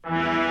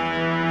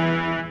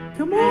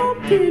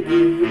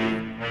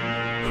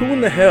Who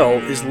in the hell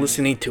is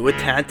listening to A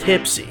Tad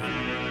Tipsy?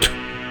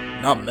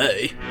 Not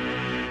me.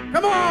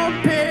 Come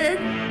on, pig!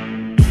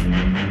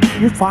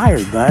 You're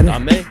fired, bud.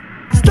 Not me.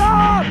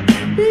 Stop!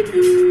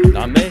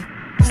 Not me.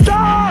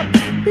 Stop!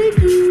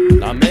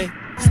 Not me.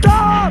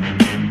 Stop!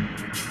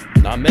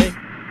 Not me.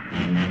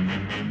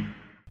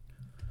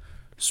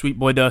 Sweet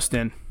boy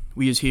Dustyn,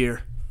 we is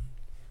here.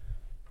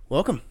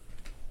 Welcome.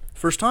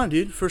 First time,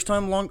 dude. First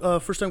time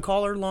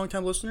caller, long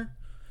time listener.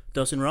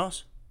 Dustyn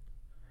Ross.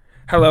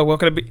 Hello,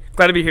 glad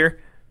to be here.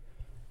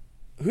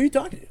 Who are you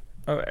talking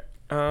to?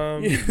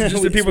 Okay.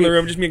 Just the people in the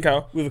room, just me and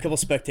Kyle. We have a couple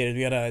spectators.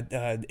 We got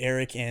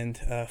Eric and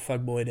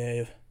Fuckboy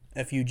Dave.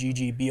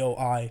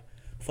 Fugboi.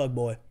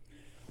 Fuckboy.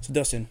 So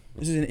Dustyn,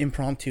 this is an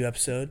impromptu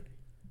episode.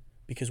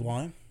 Because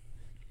why?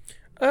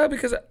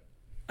 Because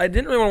I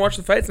didn't really want to watch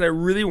the fights, and I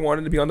really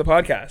wanted to be on the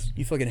podcast.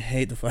 You fucking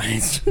hate the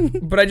fights.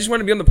 But I just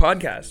wanted to be on the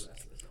podcast.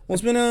 Well,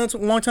 it's a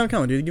long time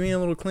coming, dude. Give me a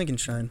little clink and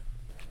shine.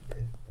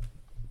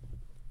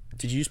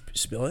 Did you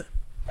spill it?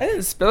 I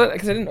didn't spill it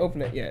because I didn't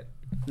open it yet.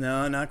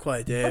 No, not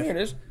quite, Dave. Oh, here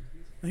it is.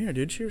 Oh, here,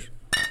 dude. Cheers.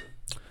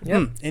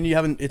 Yeah. And you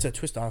haven't. It's a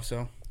twist off,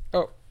 so.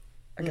 Oh,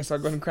 I guess I'll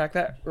go ahead and crack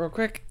that real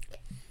quick.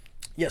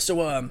 Yeah.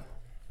 So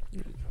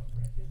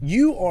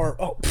you are.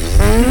 Oh.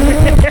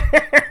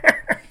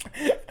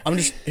 I'm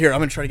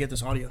gonna try to get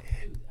this audio.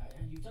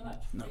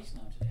 No.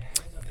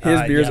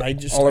 His beer's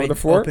all over the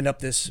floor. Opened up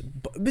this.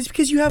 It's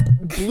because you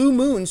have blue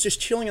moons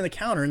just chilling on the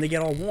counter and they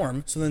get all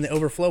warm, so then they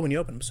overflow when you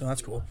open them. So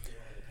that's cool.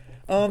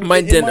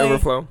 Mine didn't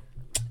overflow.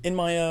 In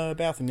my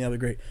bathroom, yeah, that'd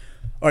be great.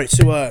 All right,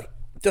 so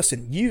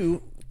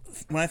Dustyn,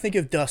 when I think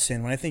of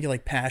Dustyn, when I think of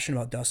like passion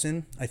about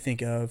Dustyn, I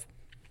think of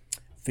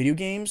video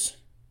games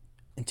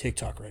and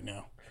TikTok right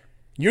now.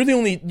 You're the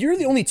only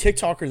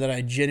TikToker that I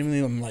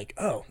genuinely am like,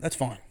 oh, that's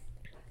fine.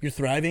 You're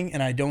thriving,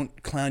 and I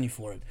don't clown you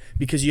for it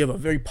because you have a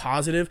very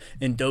positive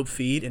and dope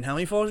feed. And how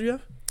many followers do you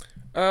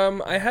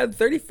have? I had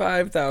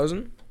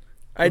 35,000.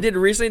 I did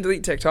recently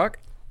delete TikTok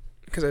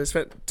because I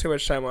spent too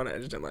much time on it. I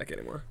just didn't like it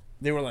anymore.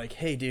 They were like,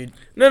 "Hey, dude."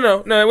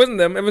 No, it wasn't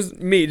them. It was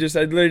me. I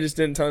literally just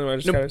didn't tell them. I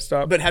just kind of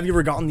stopped. But have you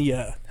ever gotten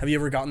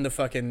the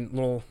fucking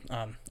little?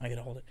 I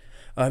gotta hold it.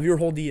 Have you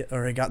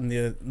ever gotten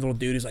the little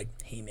dude who's like,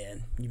 "Hey,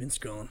 man, you've been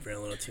scrolling for a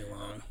little too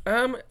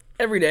long."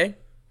 Every day.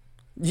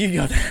 You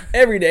got that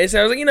every day. So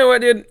I was like, you know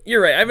what, dude?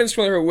 You're right. I've been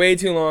scrolling for way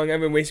too long.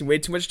 I've been wasting way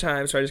too much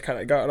time. So I just kind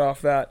of got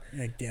off that.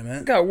 Like, damn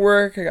it. Got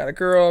work. I got a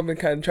girl. I've been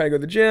kind of trying to go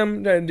to the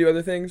gym, trying to do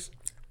other things.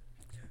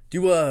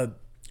 Do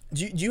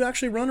you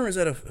actually run, or is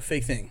that a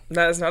fake thing?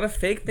 That is not a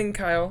fake thing,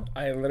 Kyle.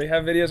 I literally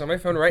have videos on my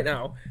phone right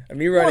now of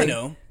me running. Oh,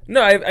 I know.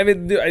 No,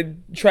 I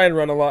try and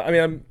run a lot. I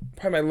mean, I'm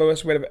probably my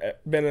lowest weight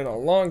I've been in a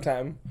long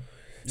time.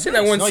 Sitting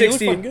at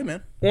 160. No, you look fucking good,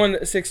 man.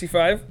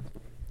 165.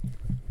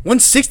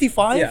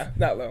 165? Yeah,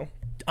 that low.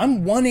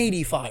 I'm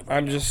 185.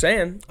 I'm just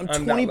saying. I'm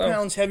 20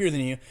 pounds heavier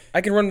than you.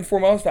 I can run 4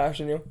 miles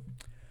faster than you.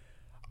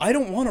 I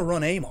don't want to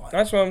run a mile.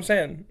 That's what I'm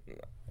saying.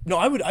 No,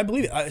 I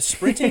believe it.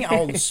 Sprinting,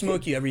 I'll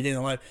smoke you every day in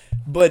the life.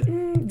 But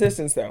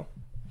distance, though.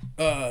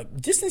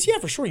 Distance, yeah,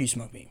 for sure you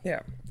smoke me.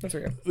 Yeah, that's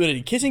okay. But at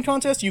a kissing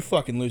contest, you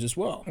fucking lose as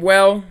well.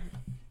 Well,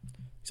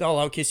 so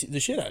I'll outkiss the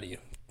shit out of you,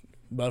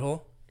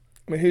 butthole.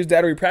 I mean, whose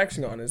dad are we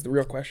practicing on is the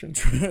real question.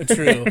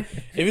 True.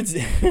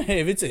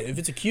 if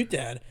it's a cute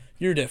dad,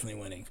 you're definitely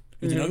winning.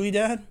 If it's an ugly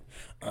dad,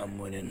 I'm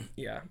winning.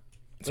 Yeah.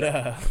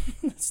 But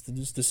that's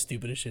just the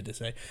stupidest shit to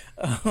say.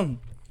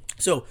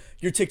 So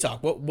your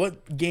TikTok,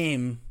 what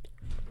game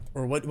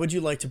or what would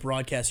you like to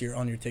broadcast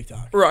on your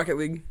TikTok? Rocket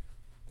League.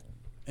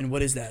 And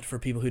what is that for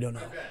people who don't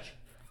know?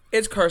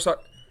 It's car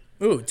sock.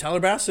 Ooh, Tyler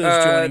Bassett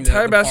is joining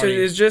Tyler the Bassett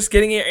party. is just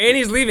getting here, and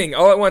he's leaving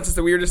all at once. It's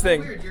the weirdest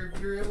thing. Weird.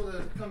 You're able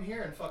to come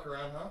here and fuck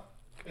around, huh?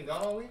 Been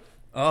gone all week?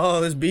 Oh,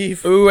 there's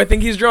beef. Ooh, I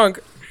think he's drunk.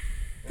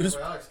 Yeah,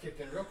 well, Alex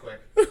kicked in real quick.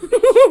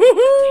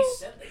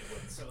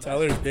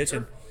 Tyler's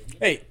bitching.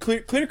 Hey,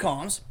 clear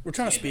comms. We're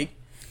trying to speak.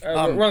 We're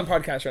on the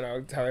podcast right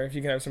now, Tyler, if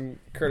you can have some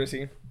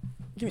courtesy.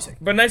 Give me a second.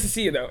 But nice to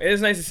see you, though. It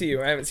is nice to see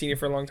you. I haven't seen you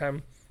for a long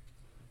time.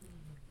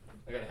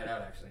 I gotta head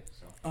out, actually.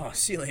 So. Oh,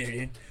 see you later,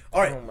 dude.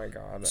 All right. Oh, my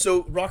God.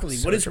 So, Rocket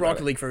League. What is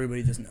Rocket League for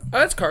everybody who doesn't know?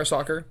 It's car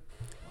soccer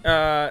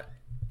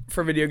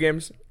for video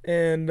games,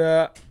 and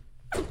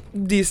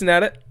decent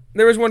at it.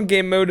 There was one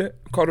game mode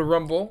called a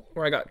Rumble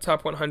where I got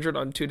top 100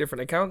 on 2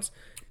 different accounts.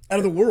 Out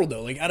of the world,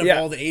 though. Like, out of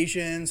all the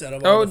Asians, out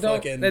of all the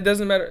fucking... It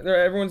doesn't matter.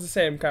 Everyone's the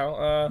same,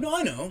 Kyle. No,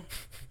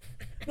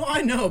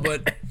 I know,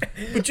 but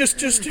just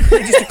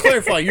to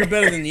clarify, you're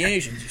better than the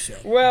Asians, you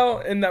said. Well,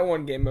 in that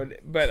one game mode,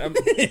 but in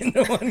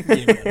the one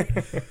game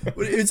mode.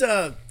 But it's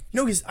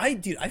no, because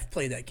I've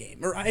played that game,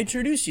 or I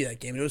introduced you to that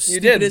game. It was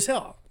stupid as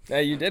hell. Yeah,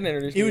 you did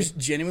introduce me. It was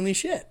genuinely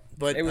shit,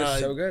 but it was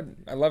so good.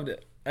 I loved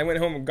it. I went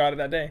home and got it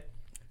that day.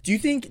 Do you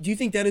think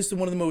that is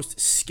one of the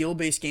most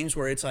skill-based games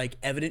where it's like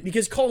evident?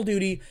 Because Call of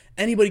Duty,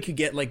 anybody could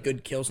get like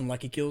good kills and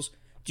lucky kills.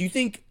 Do you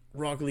think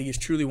Rocket League is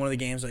truly one of the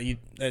games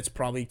that's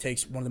probably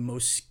takes one of the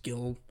most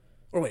skill?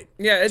 Or wait,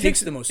 yeah, it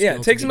takes the most. Skill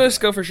it takes the most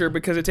skill for sure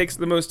because it takes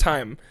the most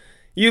time.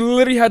 You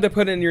literally had to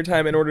put in your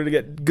time in order to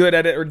get good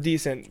at it or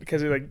decent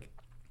because like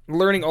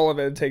learning all of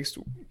it takes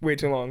way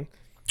too long.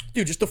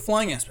 Dude, just the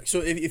flying aspect.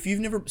 So if you've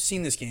never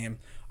seen this game,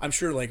 I'm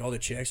sure like all the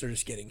chicks are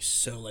just getting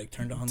so like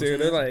turned on. Dude,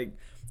 they're like,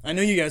 I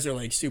know you guys are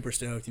like super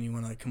stoked and you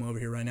want to like come over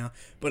here right now,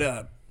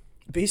 but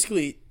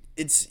basically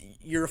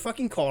you're a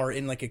fucking car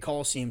in like a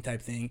coliseum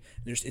type thing.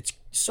 It's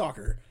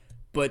soccer,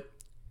 but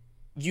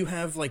you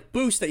have like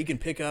boosts that you can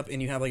pick up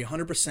and you have like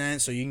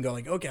 100%, so you can go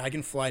like, okay, I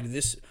can fly to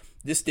this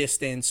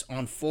distance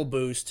on full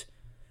boost,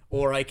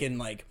 or I can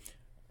like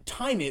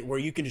time it where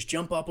you can just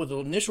jump up with an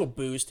initial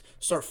boost,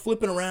 start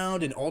flipping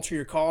around and alter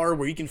your car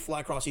where you can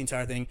fly across the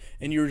entire thing,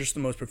 and you're just the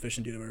most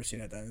proficient dude I've ever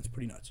seen at that. It's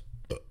pretty nuts.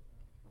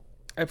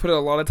 I put a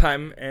lot of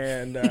time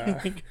and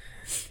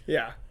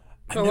yeah.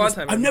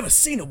 I've never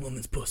seen a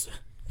woman's pussy.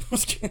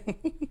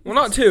 Well,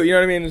 not two, you know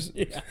what I mean?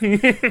 Yeah.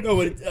 No,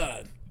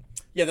 but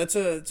yeah, it's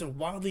a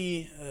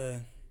wildly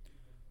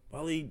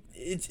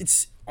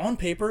it's on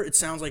paper it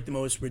sounds like the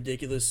most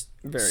ridiculous,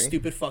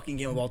 stupid fucking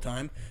game of all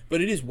time,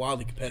 but it is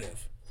wildly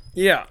competitive.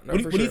 Yeah. No,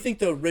 what do you think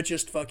the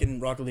richest fucking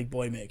Rocket League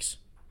boy makes?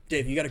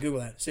 Dave, you got to Google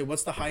that. Say,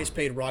 what's the highest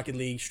paid Rocket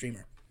League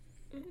streamer?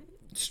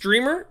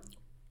 Streamer?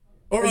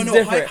 Or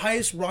no,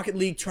 highest Rocket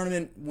League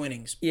tournament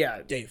winnings.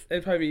 Yeah, Dave.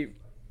 It'd probably be.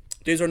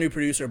 Dave's our new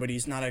producer, but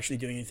he's not actually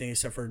doing anything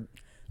except for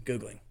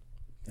Googling.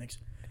 Thanks.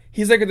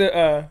 He's like what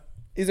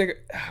is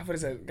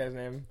that guy's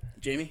name?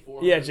 Jamie?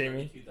 Yeah,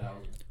 Jamie.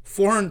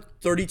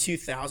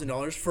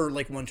 $432,000 for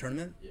like one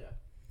tournament? Yeah.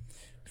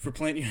 For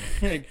playing.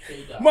 Like,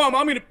 Mom,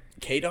 I'm gonna.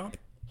 K-Dop?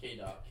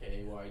 K-Dop,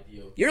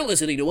 K-Y-D-O. You're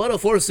listening to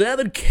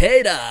 104.7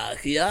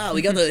 K-Doc. Yeah,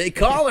 we got the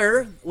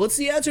caller. What's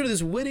the answer to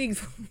this winning?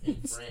 In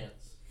France.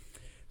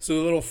 So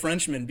the little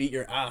Frenchman beat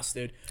your ass,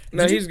 dude.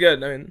 No, he's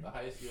good. I mean, The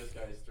highest U.S.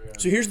 guy is 300.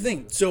 So here's the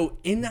thing. So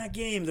in that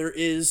game, there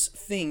is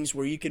things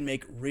where you can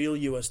make real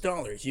U.S.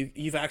 dollars.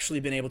 You've actually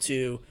been able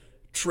to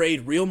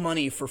trade real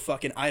money for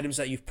fucking items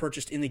that you've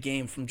purchased in the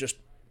game from just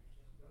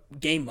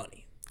game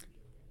money.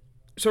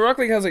 so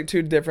Rocket League has like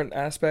two different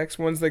aspects.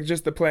 One's like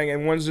just the playing,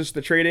 and one's just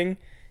the trading.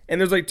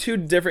 And there's like two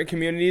different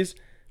communities.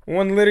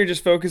 One literally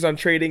just focuses on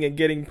trading and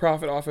getting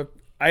profit off of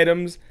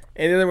items,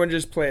 and the other one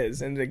just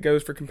plays and it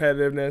goes for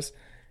competitiveness.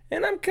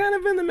 And I'm kind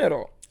of in the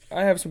middle.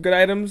 I have some good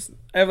items.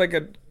 I have like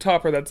a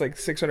topper that's like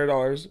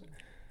 $600.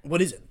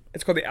 What is it?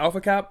 It's called the Alpha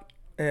Cap,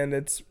 and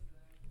it's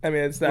that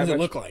What does much. it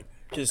look like?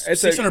 Because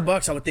It's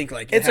 $600, I would think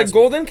like It's a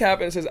golden cap,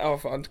 and it says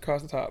Alpha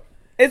across the top.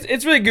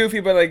 It's really goofy,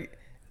 but like,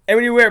 and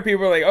when you wear it,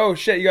 people are like, "Oh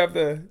shit, you have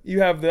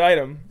the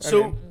item."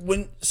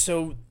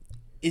 So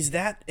is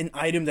that an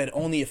item that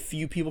only a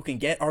few people can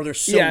get? Are there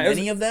so Yeah,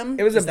 many of them?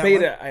 It was Is a that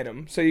beta why?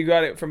 item, so you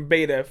got it from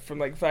beta from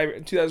like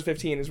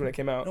 2015 is when it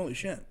came out. Holy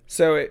shit!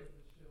 So it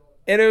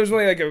was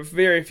only like a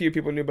very few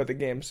people knew about the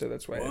game, so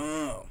that's why.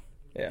 Wow.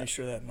 Yeah. Make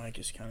sure that mic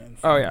is kind of.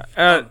 Oh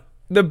yeah.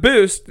 The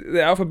boost,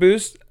 the Alpha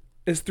Boost,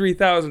 is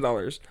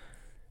 $3,000.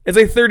 It's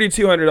like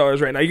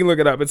 $3,200 right now. You can look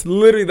it up. It's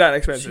literally that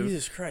expensive.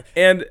 Jesus Christ.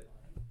 And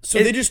so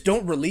they just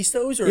don't release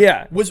those, or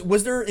Yeah.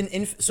 Was there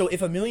so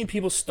if 1 million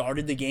people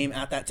started the game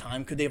at that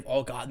time, could they have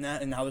all gotten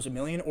that, and now there's 1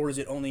 million, or is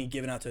it only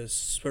given out to a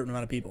certain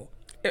amount of people?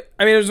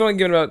 I mean, it was only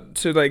given out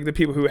to like the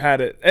people who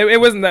had it. It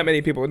wasn't that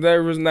many people.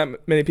 There wasn't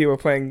that many people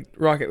playing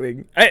Rocket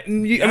League. I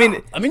mean, Yeah. in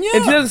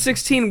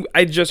 2016,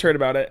 I just heard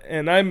about it,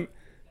 and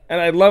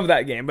I love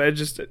that game, but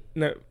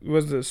it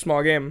was a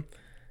small game,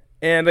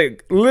 and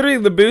like literally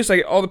the boost,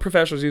 like all the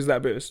professionals use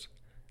that boost.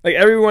 Like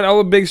everyone, all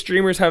the big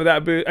streamers have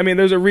that boost. I mean,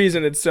 there's a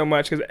reason it's so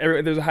much because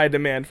there's a high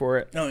demand for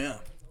it. Oh yeah,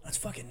 that's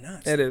fucking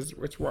nuts. It is.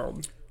 It's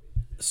wild.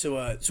 So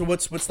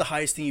what's the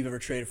highest thing you've ever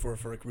traded for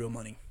like real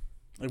money?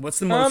 Like what's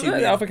the most you The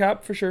made? Alpha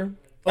Cap for sure.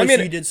 Oh, I mean,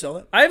 so you did sell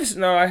it? I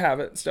have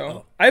it still.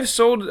 Oh. I've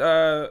sold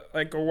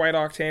like a white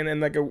octane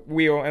and like a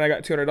wheel, and I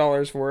got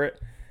 $200 for it.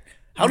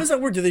 How does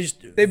that work? Do they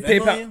just They Venmo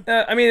PayPal. you?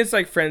 I mean, it's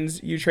like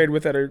friends you trade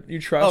with that or you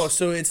trust. Oh,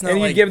 so it's not and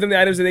like you give them the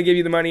items and they give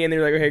you the money, and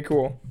they're like, okay,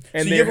 cool.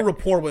 And so you have a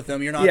rapport with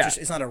them. You're not Yeah. just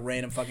it's not a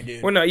random fucking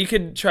dude. Well, no, you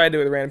could try to do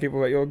it with random people,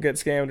 but you'll get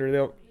scammed or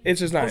they'll. It's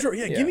just not. Oh, sure.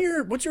 Yeah, give me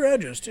what's your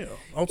address too?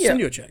 I'll Yeah, send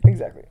you a check.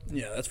 Exactly.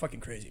 Yeah, that's fucking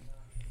crazy.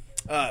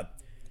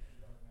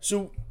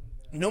 So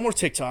no more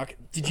TikTok.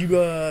 Did you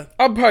I'll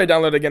probably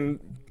download it again.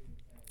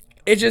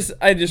 I just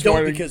don't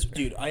wanted because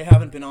dude, I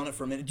haven't been on it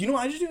for a minute. Do you know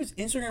what I just do? Is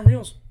Instagram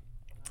Reels.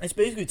 It's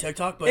basically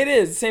TikTok, but it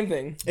is same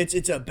thing.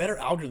 it's a better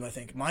algorithm, I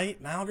think. My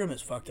algorithm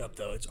is fucked up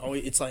though.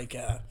 It's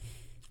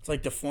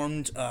like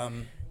deformed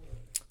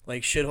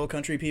like shithole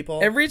country people.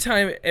 Every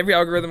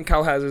algorithm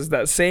Cal has is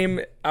that same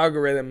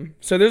algorithm.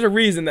 So there's a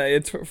reason that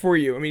it's for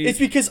you. I mean, It's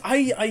because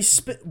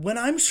when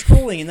I'm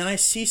scrolling and then I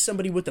see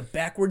somebody with a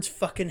backwards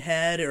fucking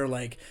head or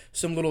like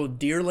some little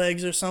deer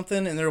legs or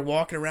something, and they're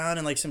walking around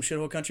in like some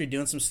shithole country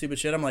doing some stupid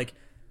shit, I'm like,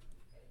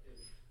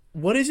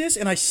 what is this?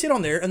 And I sit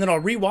on there and then I'll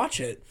rewatch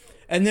it.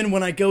 And then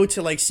when I go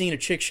to like seeing a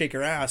chick shake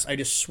her ass, I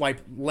just swipe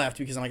left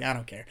because I'm like, I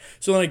don't care.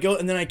 So then I go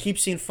and then I keep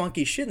seeing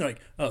funky shit, and they're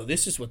like, oh,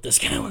 this is what this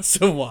guy wants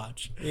to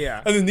watch.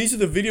 Yeah. And then these are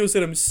the videos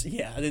that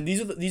And then these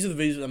are the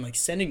videos that I'm like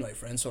sending my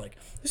friends. So like,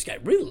 this guy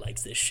really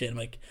likes this shit. I'm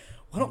like,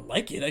 well, I don't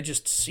like it. I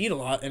just see it a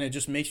lot, and it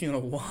just makes me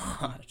want to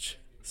watch.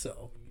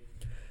 So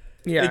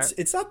yeah,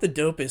 it's not the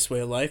dopest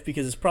way of life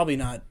because it's probably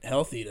not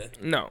healthy to.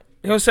 no.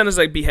 He'll send us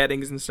like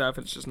beheadings and stuff.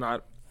 It's just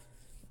not.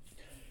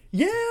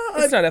 Yeah,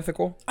 It's not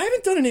ethical. I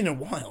haven't done it in a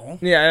while.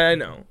 Yeah, I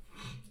know.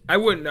 I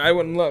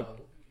wouldn't look.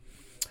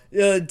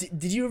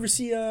 Did you ever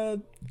see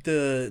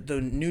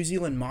the New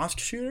Zealand mosque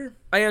shooter?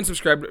 I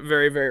unsubscribed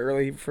very, very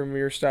early from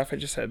your stuff. I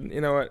just said,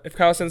 you know what? If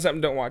Kyle sends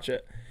something, don't watch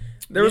it.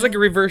 There was like a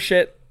reverse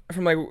shit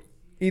from like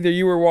either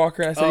you or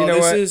Walker. And I said, you know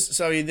what?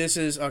 This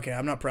is okay.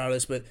 I'm not proud of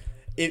this, but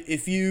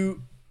if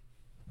you,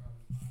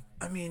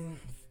 I mean,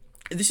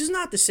 this is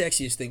not the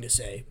sexiest thing to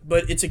say,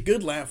 but it's a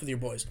good laugh with your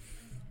boys.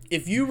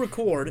 If you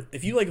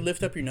like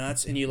lift up your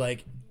nuts and you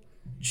like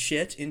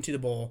shit into the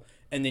bowl,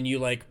 and then you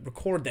like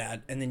record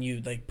that, and then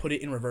you like put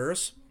it in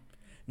reverse,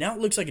 now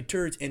it looks like a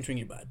turd's entering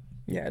your butt.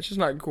 Yeah, it's just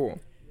not cool.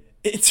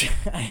 It's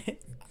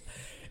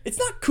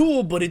not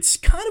cool, but it's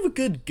kind of a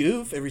good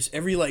goof.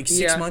 Every like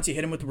 6 months you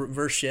hit him with the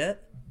reverse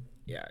shit.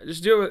 Yeah,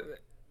 just do it.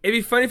 It'd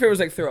be funny if it was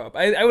like throw up.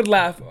 I would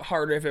laugh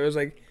harder if it was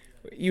like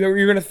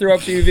you're gonna throw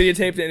up, so you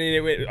videotaped it and then it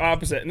went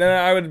opposite. And then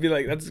I would be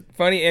like, that's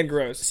funny and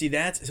gross. See,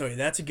 that's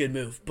a good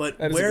move. But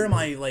where am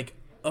I like?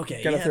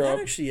 Okay, gonna throw that up.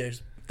 actually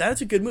is.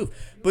 That's a good move.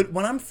 But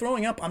when I'm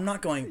throwing up, I'm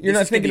not going. You're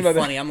not thinking about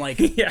funny. that. I'm like,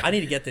 Yeah. I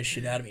need to get this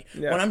shit out of me.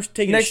 Yeah. When I'm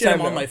taking Next a shit, I'm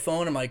time, on though. my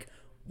phone. I'm like,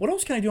 what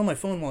else can I do on my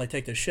phone while I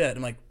take this shit?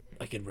 I'm like,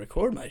 I could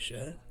record my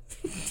shit.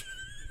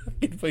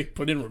 I could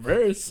put it in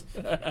reverse.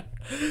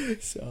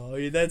 So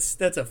yeah, that's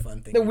a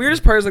fun thing. The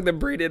weirdest part is like the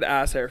braided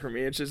ass hair for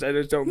me. It's just I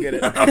just don't get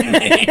it.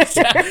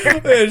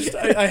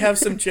 I have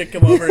some chick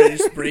come over and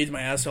just braids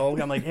my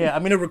asshole. I'm like, yeah,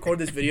 I'm gonna record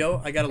this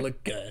video. I gotta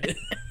look good.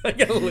 I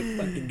gotta look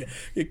fucking good.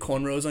 Get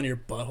cornrows on your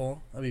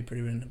butthole. That'd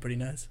be pretty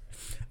nice.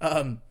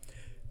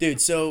 Dude,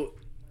 so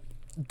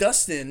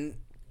Dustyn,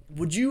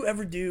 would you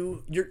ever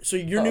do your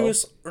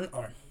newest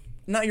or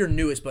not your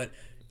newest, but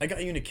I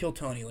got you into Kill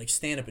Tony, like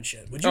stand up and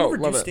shit. Would you ever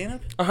do stand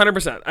up?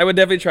 100%. I would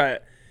definitely try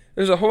it.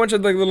 There's a whole bunch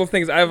of like little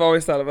things I've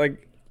always thought of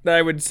like that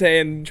I would say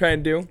and try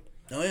and do.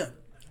 Oh yeah.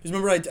 Because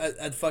remember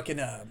I'd fucking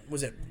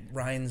was it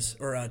Ryan's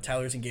or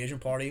Tyler's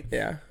engagement party?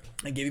 Yeah.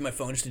 I gave you my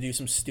phone just to do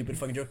some stupid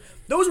fucking joke.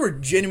 Those were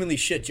genuinely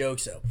shit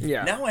jokes though.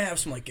 Yeah. Now I have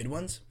some like good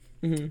ones.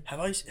 Mm-hmm.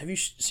 Have you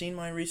seen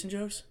my recent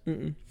jokes?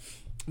 Mm-mm.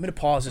 I'm gonna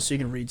pause this so you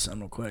can read some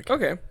real quick.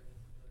 Okay.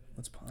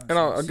 Let's pause. And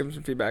I'll give him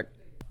some feedback.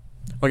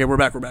 Okay, we're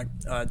back.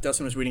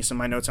 Dustyn was reading some of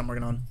my notes I'm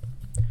working on,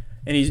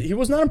 and he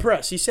was not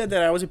impressed. He said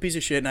that I was a piece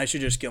of shit and I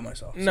should just kill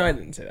myself. No, I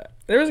didn't say that.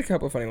 There was a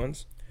couple of funny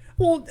ones.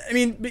 Well, I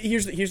mean, but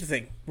here's the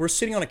thing: we're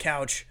sitting on a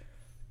couch,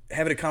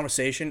 having a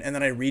conversation, and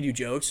then I read you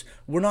jokes.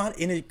 We're not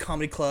in a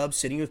comedy club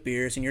sitting with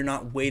beers, and you're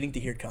not waiting to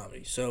hear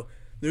comedy. So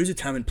there's a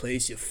time and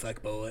place, you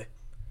fuck boy.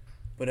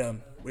 But what are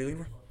you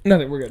looking for?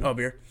 Nothing. We're good. Oh,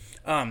 beer.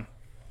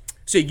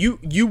 So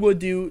you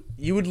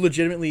would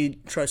legitimately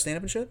try stand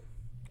up and shit?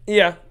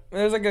 Yeah.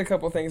 There's like a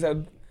couple of things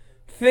I'd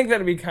think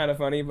that'd be kind of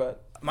funny,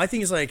 but my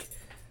thing is like,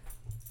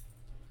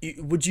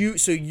 you would do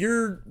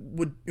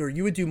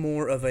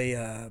more of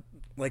a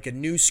like a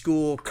new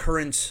school,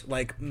 current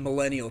like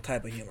millennial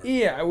type of humor?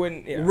 yeah, I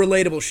wouldn't. Yeah.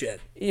 Relatable shit.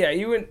 Yeah,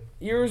 you wouldn't.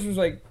 Yours was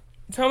like,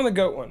 tell me the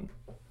goat one.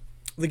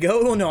 The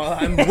goat? Oh no,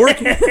 I'm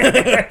working.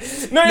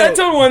 No, I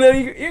told one that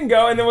you can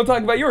go, and then we'll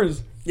talk about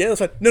yours. Yeah, that's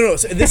fine. No.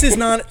 So this is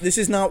not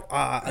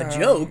a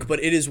joke,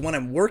 but it is one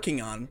I'm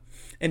working on,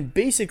 and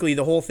basically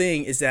the whole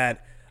thing is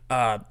that.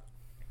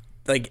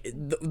 Like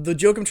the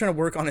joke I'm trying to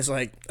work on is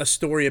like a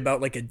story about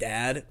like a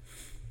dad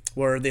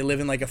where they live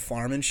in like a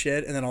farm and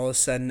shit, and then all of a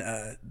sudden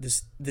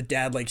the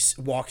dad like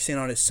walks in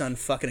on his son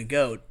fucking a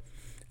goat,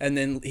 and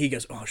then he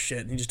goes, oh shit,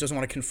 and he just doesn't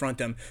want to confront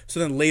them. So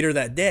then later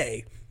that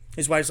day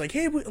his wife's like,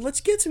 hey,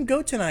 let's get some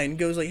goat tonight, and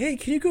goes like, hey,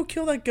 can you go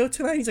kill that goat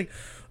tonight? He's like,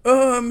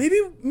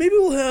 maybe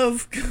we'll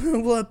have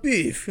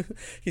beef,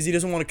 because he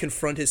doesn't want to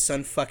confront his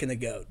son fucking the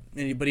goat,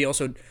 but he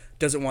also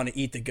doesn't want to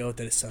eat the goat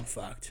that his son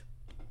fucked.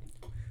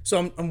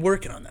 So I'm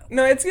working on that.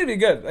 No, it's gonna be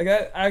good. Like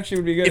I actually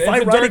would be good. If it's I a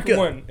write dark it good.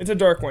 one. It's a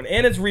dark one,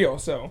 and it's real.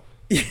 So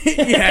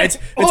Yeah, it's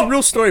a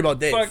real story about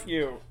Dave. fuck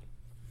you.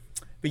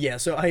 But yeah,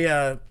 so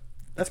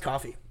that's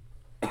coffee.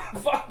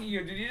 Fuck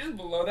you. Did you just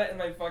blow that in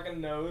my fucking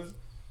nose?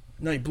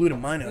 No, you blew it in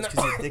my nose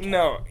because you're a dickhead.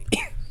 No.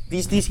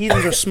 These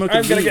heathens are smoking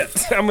I'm gonna weed.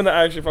 I'm gonna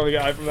actually probably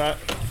get high from that.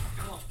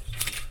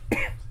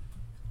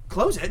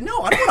 Close it.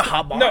 No, I don't want a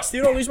hot box.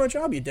 Dude, I'll lose my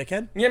job, you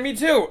dickhead. Yeah, me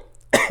too.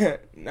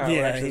 No,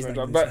 Yeah, actually he's my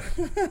not job.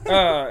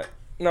 But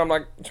no, I'm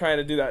not trying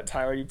to do that,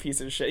 Tyler. You piece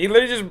of shit. He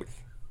literally just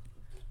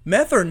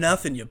Meth or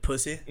nothing, you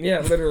pussy. yeah,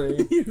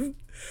 literally.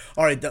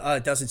 All right,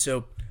 Dustyn.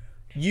 So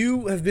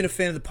you have been a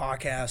fan of the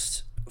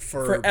podcast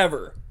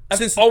Forever. I've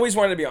Since- always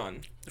wanted to be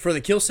on. for the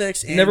Kill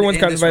Six, and Never once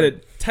got this one.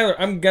 invited. Tyler,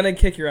 I'm gonna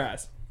kick your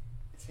ass.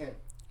 It's him.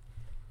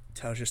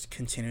 Tyler's just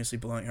continuously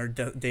blowing, or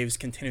Dave's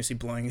continuously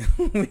blowing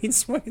weed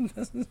smoking.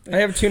 I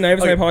have two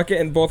knives Okay. in my pocket,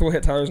 and both will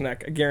hit Tyler's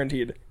neck,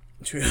 guaranteed.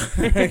 True,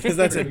 because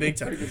that's a big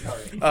time.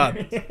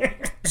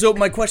 So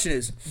my question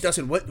is,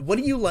 Dustyn, what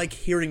do you like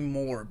hearing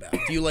more about?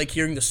 Do you like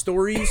hearing the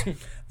stories,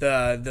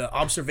 the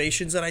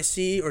observations that I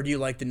see, or do you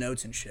like the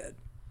notes and shit?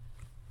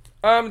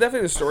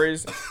 Definitely the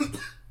stories.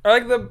 I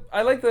like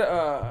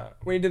the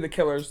when you did the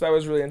killers. That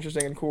was really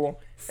interesting and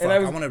cool. Fuck, And I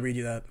want to read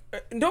you that.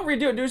 don't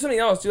redo it. Do something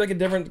else. Do like a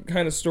different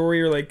kind of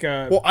story or like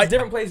Well,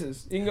 different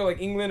places. You can go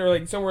like England or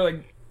like somewhere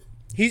like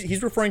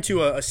He's referring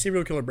to a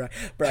serial killer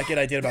bracket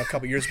I did about a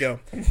couple years ago,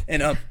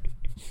 and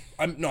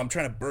I'm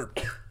trying to burp,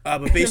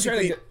 but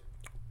basically,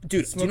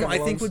 dude, do you know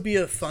what I think would be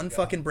a fun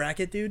fucking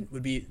bracket, dude?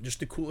 Would be just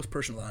the coolest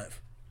person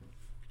alive.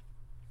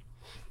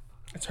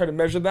 It's hard to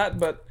measure that,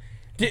 but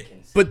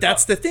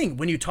that's the thing.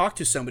 When you talk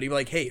to somebody,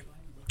 like, hey,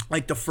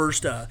 like the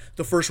first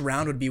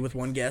round would be with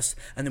one guest,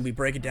 and then we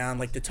break it down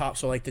like the top.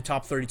 So like the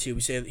top 32,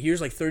 we say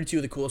here's like 32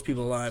 of the coolest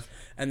people alive,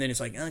 and then it's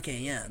like okay,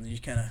 yeah, and then you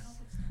kind of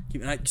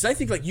keep. Because I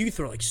think like you could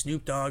throw like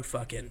Snoop Dogg,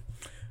 fucking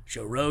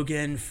Joe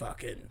Rogan,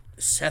 fucking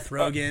Seth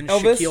Rogen,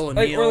 Elvis, Shaquille O'Neal,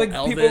 like, or like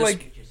Elvis, people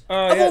like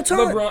of all time,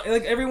 LeBron,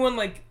 like everyone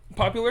like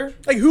popular.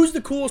 Like who's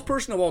the coolest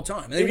person of all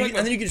time? And then, And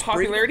then you can just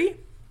popularity.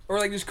 Or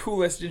like just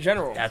coolest in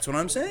general. That's what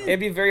I'm saying. It'd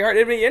be very hard.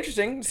 It'd be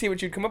interesting to see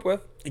what you'd come up with.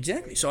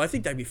 Exactly. So I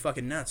think that'd be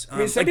fucking nuts. I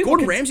mean, like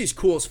Gordon Ramsay's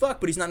cool as fuck,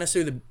 but he's not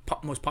necessarily the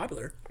most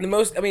popular.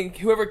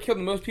 Whoever killed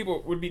the most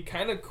people would be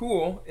kind of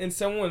cool in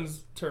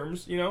someone's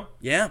terms, you know?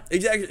 Yeah,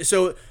 exactly.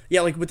 So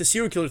yeah, like with the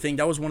serial killer thing,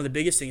 that was one of the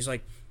biggest things.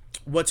 Like,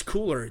 what's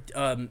cooler?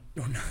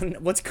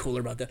 What's cooler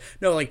about that?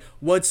 No, like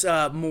what's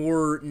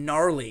more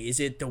gnarly? Is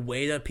it the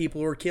way that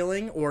people are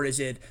killing, or is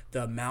it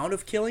the amount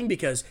of killing?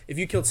 Because if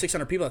you killed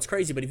 600 people, that's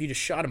crazy. But if you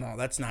just shot them all,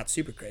 that's not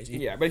super crazy.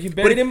 Yeah, but if you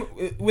buried them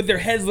with their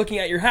heads looking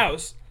at your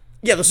house,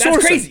 yeah, that's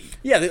sorcerer. crazy.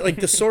 Yeah, like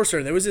the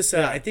sorcerer. There was this.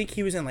 I think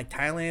he was in like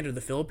Thailand or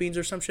the Philippines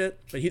or some shit.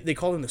 But they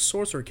called him the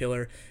sorcerer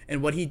killer.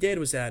 And what he did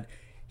was that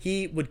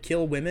he would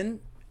kill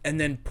women and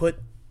then put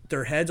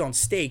their heads on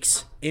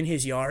stakes in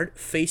his yard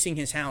facing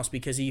his house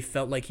because he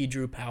felt like he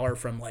drew power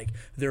from like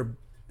their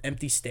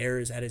empty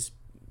stares at his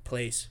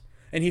place,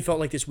 and he felt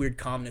like this weird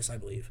calmness, I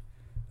believe,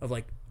 of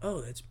like,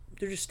 oh,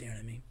 they're just staring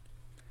at me.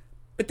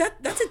 But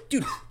that's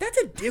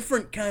a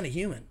different kind of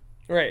human,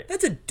 right?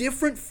 That's a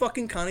different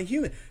fucking kind of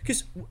human.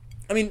 Because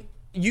I mean,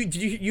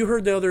 you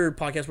heard the other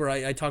podcast where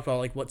I talked about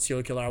like what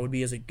serial killer I would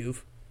be as a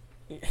goof,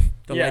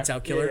 the lights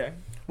out killer. Yeah.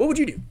 What would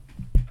you do?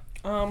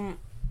 I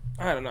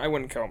don't know. I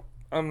wouldn't kill him.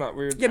 I'm not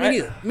weird.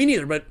 Yeah, me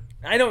neither. But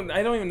I don't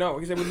even know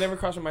because it would never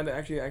cross my mind to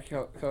actually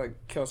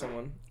kill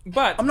someone.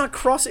 But I'm not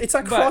crossing. It's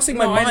not crossing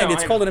my mind.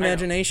 It's called an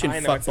imagination. I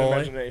know fuck it's boy. an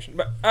imagination.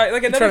 But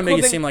like another trying to make cool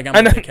it thing, seem like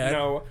I'm a dickhead.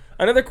 No,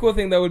 another cool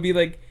thing though would be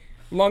like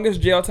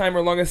longest jail time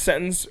or longest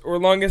sentence or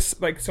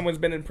longest like someone's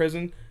been in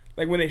prison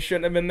like when they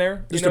shouldn't have been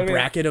there. Just a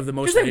bracket of the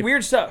most. Just like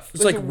weird stuff.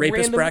 It's like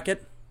rapist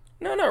bracket.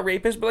 No, not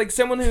rapist, but like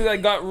someone who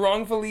like got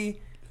wrongfully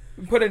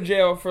put in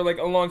jail for like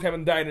a long time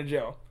and died in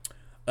jail.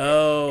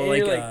 Oh,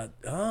 and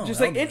just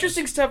like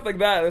interesting stuff like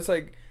that. It's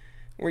like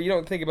where you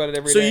don't think about it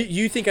every day. So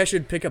you think I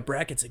should pick up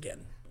brackets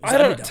again? I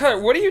don't. Tyler,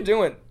 what are you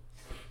doing?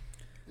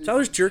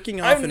 Tyler's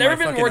jerking off. I've never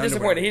been more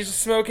disappointed. He's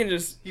just smoking.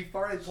 He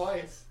farted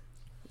twice.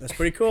 That's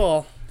pretty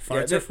cool.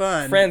 Farts are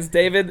fun. Friends,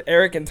 David,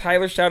 Eric, and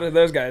Tyler. Shout out to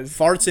those guys.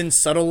 Farts and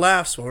subtle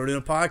laughs while we're doing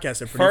a podcast.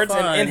 They're pretty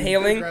fun. Farts and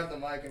inhaling. Grab the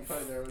mic and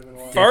put it there. Been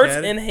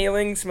farts,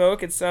 inhaling,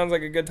 smoke. It sounds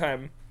like a good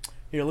time.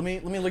 Here, let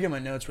me look at my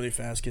notes really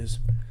fast because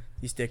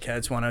these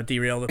dickheads want to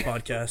derail the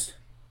podcast.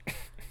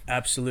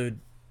 Absolute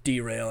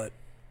derail it.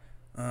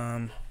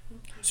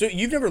 So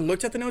you've never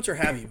looked at the notes, or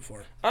have you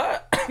before?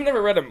 I've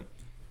never read them.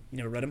 You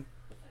never read them?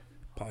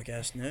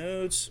 Podcast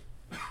notes.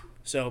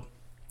 So,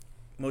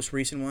 most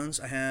recent ones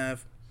I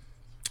have.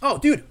 Oh,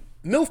 dude,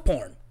 MILF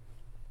porn.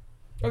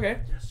 Okay.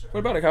 What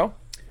about it, Kyle?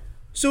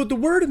 So the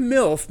word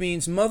MILF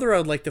means mother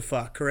I'd like to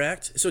fuck,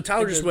 correct? So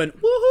Tyler just went,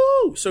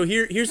 woohoo! So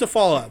here's the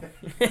follow-up.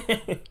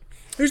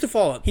 Here's the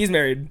follow-up. He's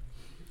married.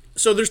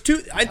 So there's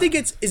two. I think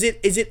is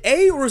it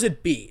A or is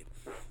it B?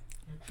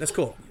 That's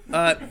cool.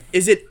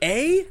 Is it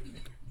A?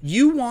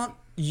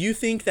 You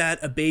think that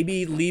a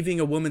baby leaving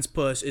a woman's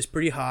puss is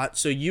pretty hot,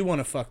 so you want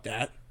to fuck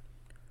that?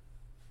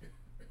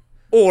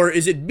 Or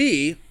is it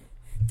B?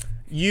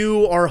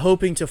 You are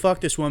hoping to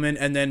fuck this woman,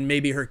 and then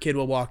maybe her kid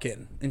will walk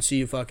in and see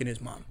you fucking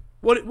his mom.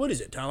 What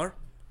is it, Tyler?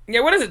 Yeah,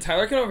 what is it,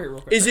 Tyler? Come over here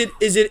real quick. Is it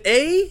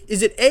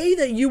A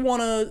that you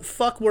want to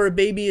fuck where a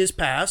baby is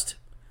passed,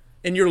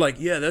 and you're like,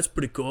 yeah, that's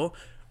pretty cool,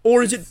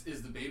 or is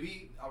the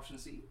baby option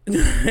C?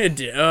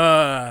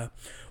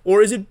 Or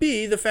is it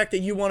B, the fact that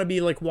you want to be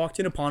like walked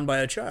in upon by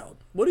a child?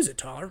 What is it,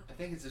 Tyler? I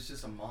think it's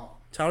just a mom.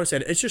 Tyler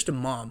said it's just a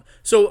mom.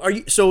 So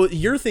So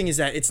your thing is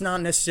that it's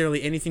not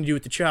necessarily anything to do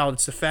with the child.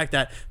 It's the fact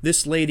that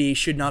this lady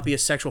should not be a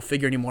sexual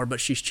figure anymore, but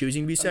she's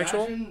choosing to be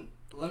sexual.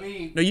 Let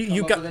me. No,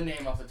 you got the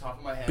name off the top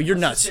of my head. But you're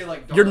Let's nuts. just say,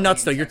 like, You're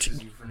nuts though. you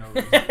for no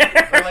reason.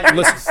 Or like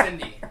Listen,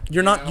 Cindy.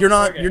 You're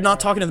not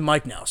talking to the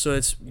mic now, so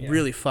it's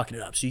really fucking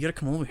it up. So you gotta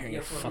come over here,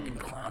 you fucking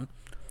clown.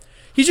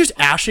 He's just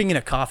ashing in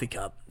a coffee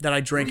cup that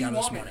I drank out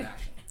of this morning.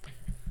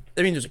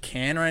 I mean, there's a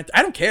can right there.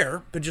 I don't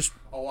care, but just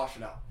I'll wash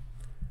it out.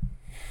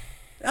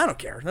 I don't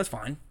care. That's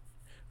fine.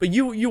 But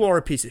you are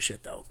a piece of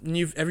shit though, and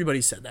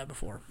everybody's said that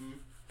before.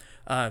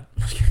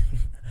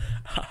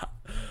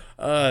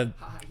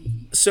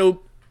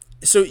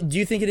 So do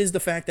you think it is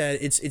the fact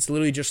that it's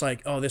literally just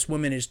like, oh, this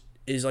woman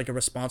is like a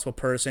responsible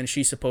person.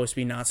 She's supposed to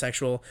be not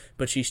sexual,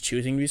 but she's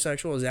choosing to be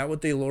sexual. Is that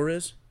what the allure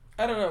is?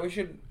 I don't know. We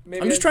should.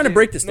 Maybe I'm just trying to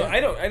break this down.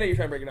 No, I know you're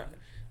trying to break it down.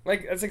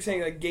 Like that's like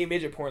saying like gay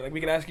midget porn. Like we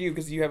can ask you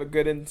because you have a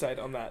good insight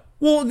on that.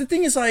 Well, the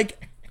thing is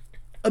like,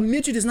 a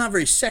midget is not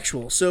very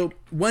sexual. So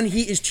when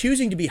he is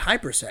choosing to be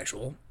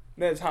hypersexual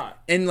That's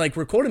hot. and like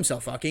record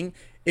himself fucking,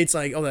 it's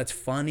like, oh, that's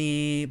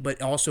funny,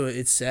 but also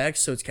it's sex,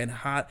 so it's kind of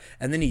hot.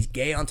 And then he's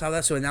gay on top of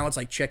that, so now it's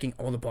like checking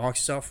all the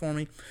boxes off for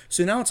me.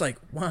 So now it's like,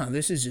 wow,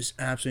 this is just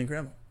absolutely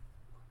incredible.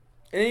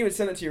 And then you would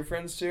send it to your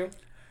friends too.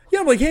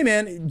 Yeah, I'm like, hey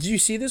man, did you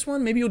see this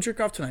one? Maybe you'll jerk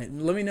off tonight.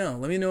 Let me know.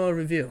 Let me know a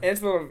review. And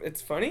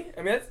it's funny.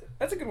 I mean,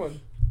 that's a good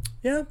one.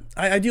 Yeah,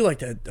 I do like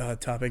that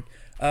topic.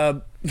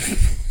 Hey,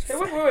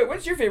 wait,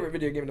 what's your favorite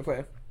video game to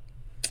play?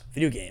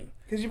 Video game.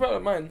 Because you brought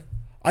up mine.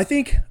 I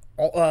think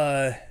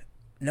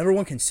number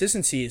one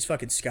consistency is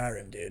fucking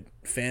Skyrim, dude.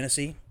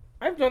 Fantasy.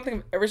 I don't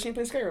think I've ever seen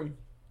you play Skyrim.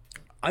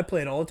 I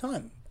play it all the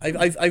time.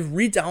 I've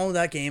re-downloaded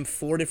that game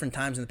 4 different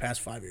times in the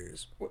past 5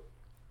 years.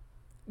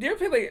 Do you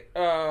ever play like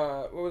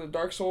what was it,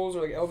 Dark Souls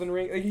or like Elden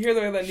Ring? Like you hear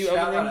that new Shout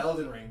Elden Ring? out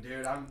Elden Ring,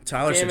 dude.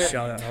 Tyler Damn says it,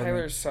 shout out.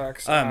 Tyler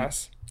sucks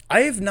ass.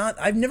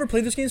 I've never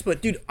played those games,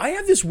 but dude, I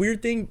have this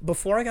weird thing.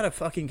 Before I got a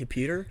fucking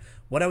computer,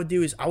 what I would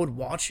do is I would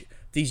watch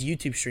these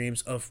YouTube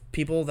streams of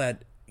people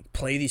that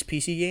play these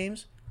PC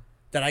games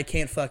that I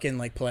can't fucking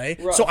like play.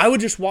 Rust. So I would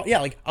just watch.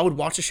 Yeah, like I would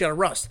watch the shit out of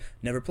Rust.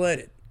 Never played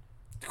it.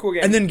 Cool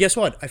game. And then guess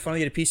what? I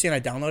finally get a PC and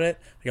I download it.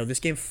 I go, this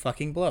game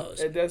fucking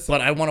blows. It does.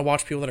 But I want to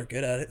watch people that are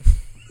good at it.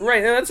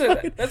 Right, and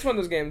that's one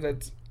of those games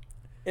that's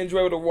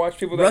enjoyable to watch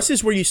people. That, Rust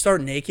is where you start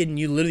naked and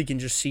you literally can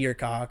just see your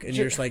cock and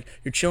you're just like,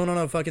 you're chilling on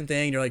a fucking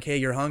thing. You're like, hey,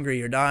 you're hungry,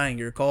 you're dying,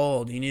 you're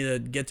cold, you need to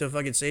get to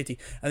fucking safety.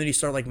 And then you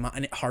start like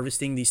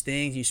harvesting these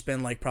things. You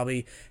spend like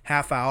probably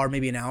half hour,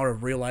 maybe an hour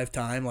of real life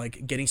time,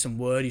 like getting some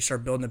wood. You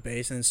start building a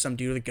base and then some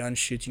dude with a gun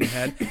shoots you in your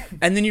head.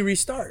 And then you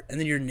restart. And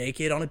then you're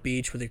naked on a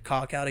beach with your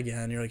cock out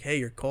again. You're like, hey,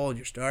 you're cold,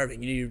 you're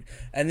starving.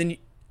 And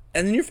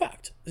then you're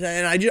fucked.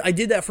 And I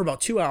did that for about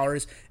 2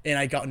 hours and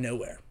I got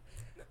nowhere.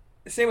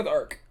 same with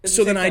Ark. It's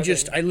So the then same I kind of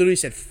thing. literally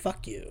said,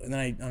 fuck you. And then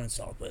I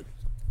uninstalled it.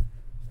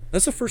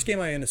 That's the first game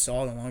I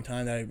uninstalled in a long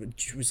time that I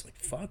was like,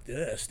 fuck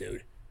this,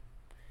 dude.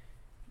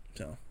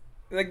 So.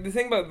 Like the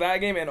thing about that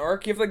game and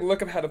Ark, you have to like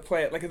look up how to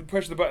play it, like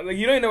push the button. Like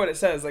you don't even know what it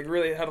says, like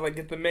really how to like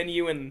get the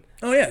menu and.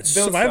 Oh yeah, it's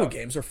build survival stuff.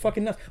 games are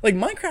fucking nuts. Like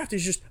Minecraft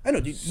is just, I know,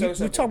 dude, So we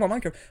simple. talk about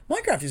Minecraft.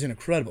 Minecraft is an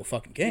incredible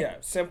fucking game. Yeah,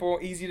 simple,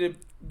 easy to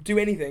do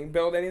anything,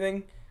 build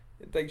anything.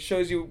 It like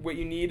shows you what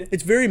you need.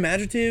 It's very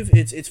imaginative.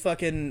 It's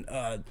fucking,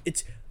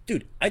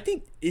 dude, I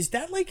think, is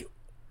that like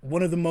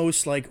one of the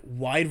most like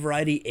wide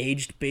variety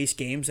aged based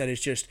games that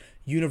is just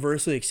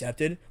universally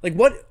accepted? Like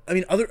what, I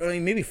mean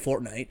maybe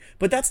Fortnite,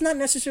 but that's not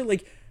necessarily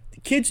like,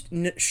 kids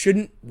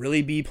shouldn't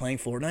really be playing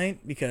Fortnite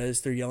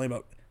because they're yelling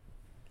about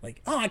like,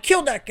 oh, I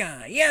killed that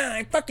guy.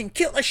 Yeah,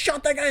 I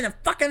shot that guy in the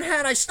fucking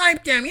head. I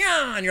sniped him.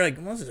 Yeah. And you're like,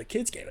 well, this is a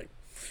kid's game.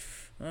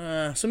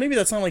 Like, so maybe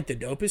that's not like the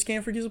dopest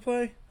game for kids to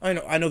play.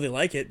 I know they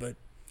like it, but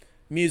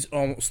me as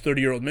almost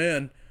 30-year-old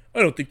man, I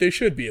don't think they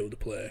should be able to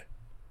play.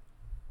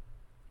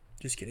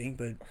 Just kidding,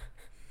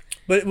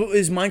 but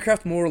is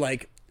Minecraft more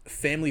like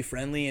family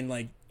friendly and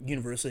like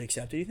universally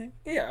accepted, you think?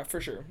 Yeah,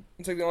 for sure.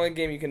 It's like the only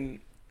game you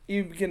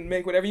can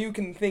make whatever you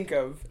can think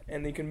of,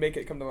 and you can make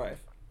it come to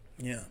life.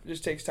 Yeah. It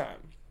just takes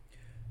time.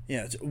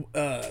 Yeah. It's,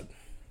 I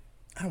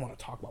don't want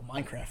to talk about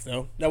Minecraft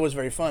though. That was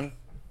very fun.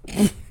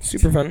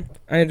 Super fun.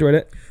 I enjoyed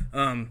it.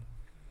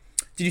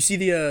 Did you see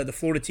the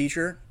Florida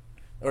teacher,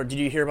 or did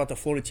you hear about the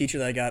Florida teacher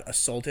that got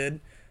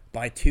assaulted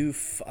by 2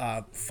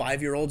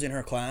 5-year-olds in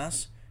her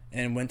class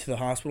and went to the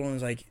hospital and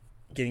was like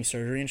getting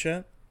surgery and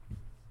shit?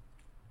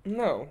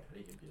 No.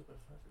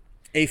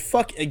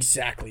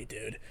 Exactly,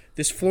 dude.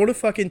 This Florida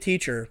fucking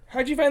teacher.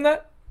 How'd you find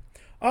that?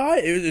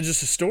 It was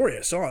just a story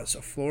I saw. It's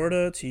a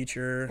Florida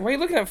teacher. Why are you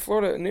looking at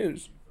Florida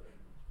news?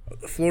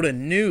 Florida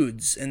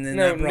nudes, and then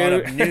No, that brought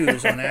up nude.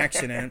 news on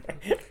accident.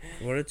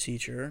 Florida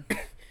teacher.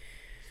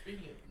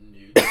 Speaking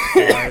of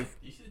nudes,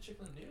 you see the chick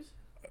on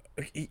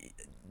the news?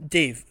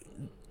 Dave,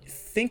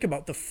 think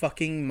about the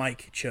fucking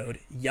mic, Chode.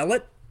 Yell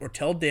it or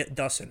tell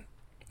Dustyn.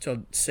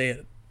 So say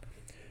it.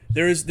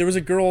 There was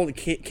a girl,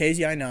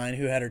 KZI9,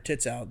 who had her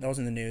tits out. That was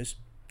in the news.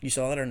 You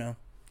saw that or no?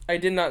 I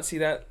did not see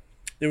that.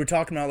 They were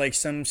talking about like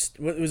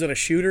what was it, a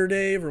shooter,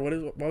 Dave, or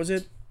what was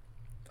it?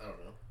 I don't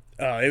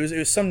know. It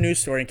was some news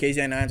story, and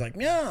KZI9's like,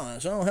 yeah,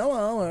 so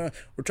hello,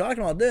 we're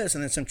talking about this,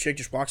 and then some chick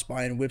just walks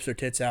by and whips her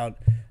tits out,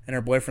 and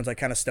her boyfriend's like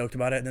kind of stoked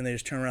about it, and then they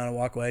just turn around and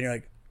walk away, and you're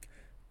like,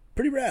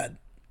 pretty rad.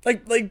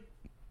 Like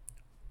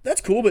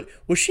that's cool, but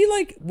was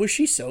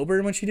she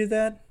sober when she did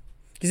that?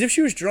 Because if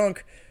she was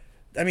drunk,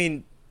 I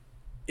mean,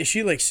 is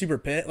she like super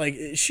pit? Like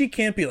she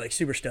can't be like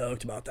super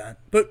stoked about that.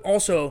 But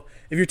also,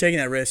 if you're taking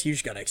that risk, you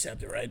just gotta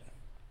accept it, right?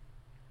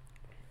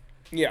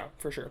 Yeah,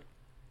 for sure.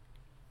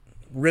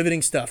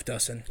 Riveting stuff,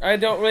 Dustyn. I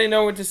don't really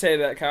know what to say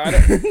to that, Kyle.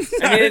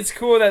 I mean, it's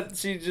cool that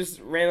she just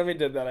randomly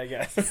did that, I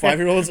guess.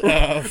 5-year-olds.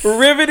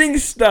 Riveting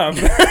stuff.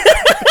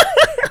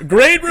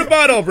 Great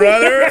rebuttal,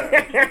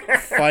 brother.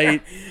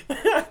 Fight.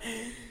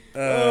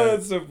 Oh,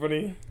 that's so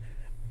funny.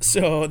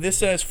 So this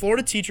says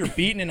Florida teacher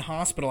beaten and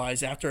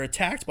hospitalized after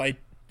attacked by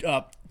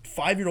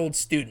 5-year-old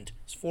student.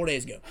 It's 4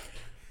 days ago.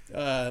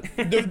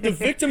 The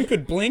victim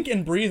could blink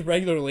and breathe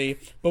regularly,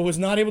 but was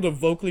not able to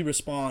vocally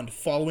respond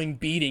following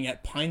beating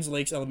at Pines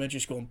Lakes Elementary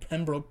School in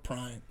Pembroke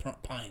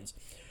Pines.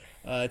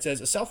 It says,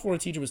 a South Florida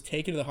teacher was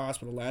taken to the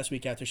hospital last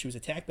week after she was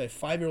attacked by a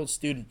 5-year-old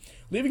student,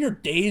 leaving her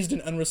dazed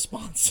and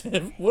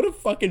unresponsive. What a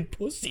fucking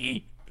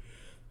pussy.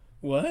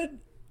 What?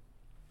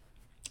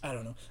 I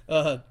don't know.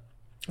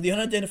 The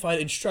unidentified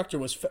instructor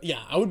was...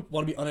 yeah, I would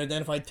want to be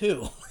unidentified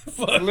too.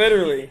 Fuck.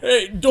 Literally.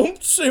 Hey,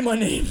 don't say my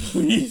name,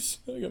 please.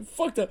 I got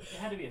fucked up. It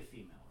had to be a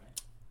female,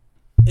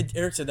 right?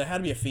 Eric said that had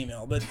to be a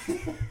female, but...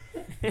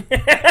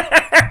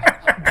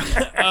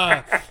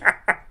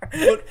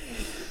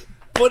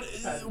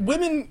 but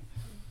women...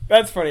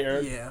 That's funny,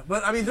 Eric. Yeah,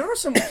 but I mean, there are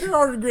some... Kai,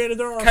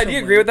 do you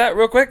agree with that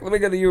real quick? Let me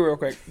go to you real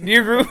quick. Do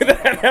you agree with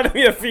that? It had to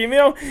be a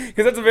female?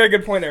 Because that's a very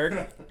good point,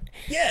 Eric.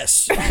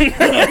 Yes. I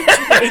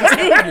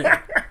do agree.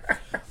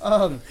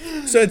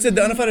 So it said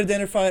the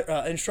unidentified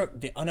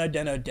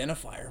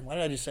identifier. Why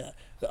did I just say that?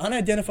 The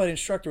unidentified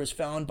instructor was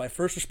found by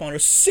first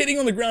responders sitting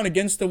on the ground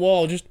against the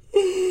wall, just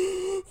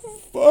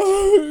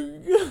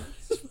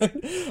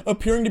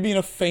appearing to be in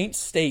a faint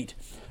state.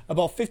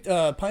 About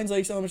Pines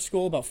Lakes Elementary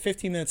School, about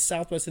 15 minutes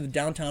southwest of the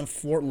downtown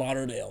Fort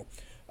Lauderdale,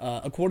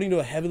 according to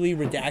a heavily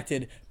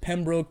redacted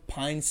Pembroke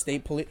Pines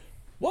State Police.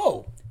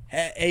 Whoa!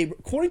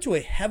 According to a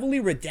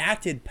heavily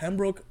redacted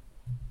Pembroke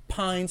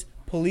Pines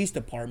Police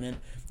Department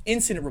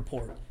incident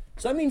report.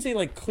 So that means they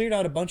like cleared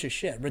out a bunch of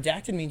shit.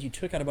 Redacted means you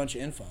took out a bunch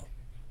of info.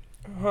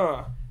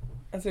 Huh.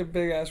 That's a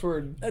big ass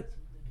word.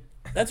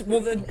 That's well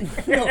then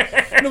no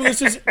that's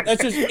just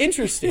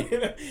interesting.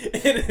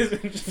 It is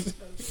interesting.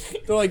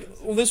 They're like,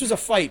 well, this was a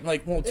fight.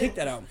 Like, well, take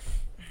that out.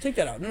 Take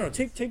that out. No,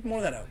 take more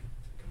of that out.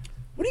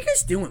 What are you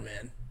guys doing,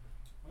 man?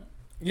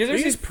 Are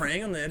you guys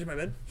praying on the edge of my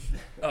bed?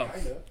 Oh.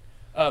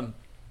 And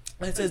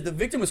it says the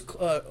victim was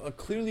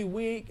clearly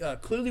weak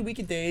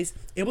and dazed,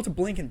 able to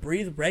blink and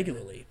breathe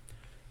regularly,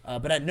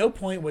 but at no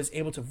point was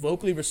able to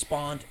vocally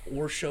respond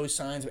or show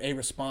signs of a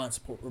response.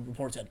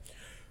 Report said,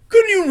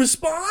 couldn't even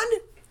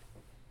respond.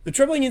 The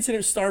troubling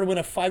incident started when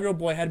a 5-year-old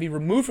boy had to be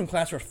removed from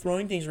class for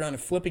throwing things around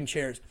and flipping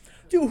chairs.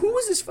 Dude, who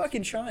was this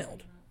fucking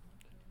child?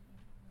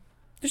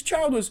 This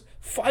child was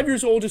 5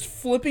 years old, just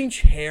flipping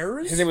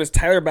chairs. His name was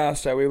Tyler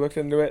Basta. We looked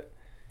into it.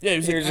 Yeah, he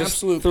was just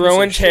absolute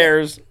throwing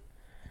chairs.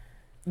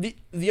 The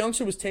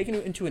youngster was taken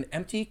into an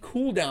empty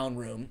cool-down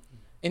room,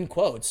 in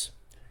quotes.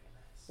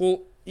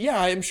 Well, yeah,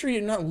 I'm sure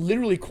you're not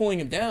literally cooling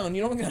him down.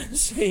 You don't gotta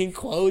say in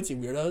quotes, you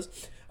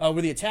weirdos.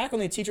 Where the attack on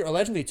the teacher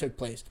allegedly took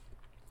place.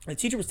 The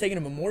teacher was taken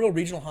to Memorial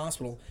Regional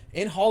Hospital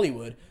in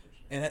Hollywood,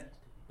 and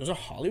there's a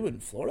Hollywood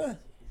in Florida?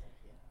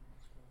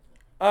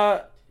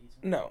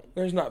 No,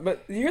 there's not.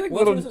 But you hear like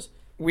little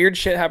weird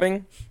shit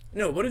happening?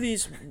 No, what are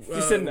these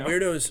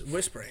weirdos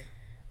whispering?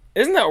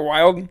 Isn't that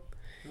wild?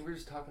 We're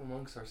just talking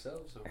amongst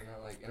ourselves, so we're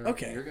not like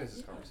interrupting your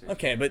guys' conversation.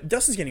 Okay, but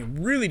Dustin's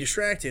getting really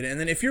distracted, and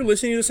then if you're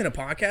listening to this in a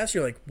podcast,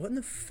 you're like, what in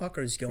the fuck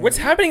is going on? What's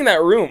happening in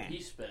that room?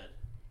 He sped.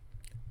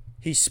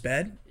 He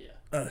sped?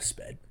 Yeah.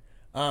 Sped.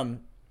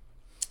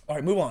 All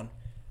right, move on.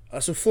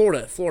 So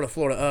Florida.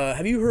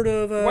 Have you heard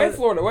of... Why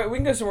Florida? We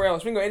can go somewhere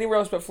else. We can go anywhere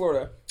else but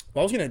Florida.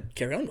 Well, I was gonna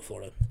carry on to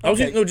Florida. I was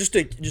gonna, just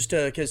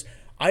because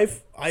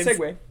I've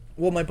segue.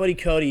 Well, my buddy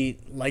Cody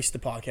likes the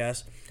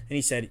podcast, and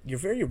he said you're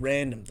very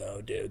random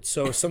though, dude.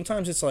 So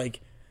sometimes it's like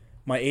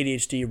my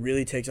ADHD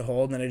really takes a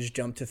hold, and then I just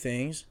jump to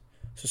things.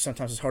 So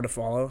sometimes it's hard to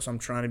follow. So I'm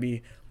trying to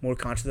be more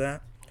conscious of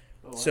that.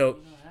 Well, so you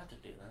don't have to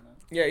do that. No?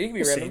 Yeah, you can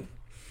be random.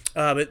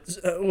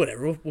 But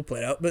whatever, we'll play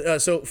it out.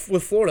 But so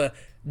with Florida,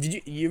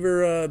 did you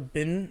ever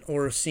been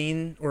or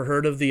seen or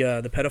heard of the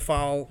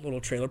pedophile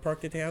little trailer park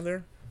that they have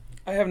there?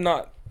 I have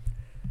not.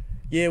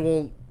 Yeah,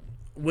 well,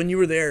 when you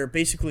were there,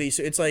 basically,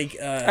 so it's like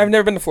I've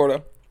never been to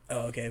Florida.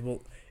 Oh, okay.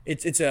 Well,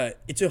 it's a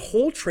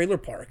whole trailer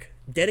park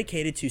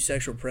dedicated to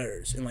sexual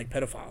predators and like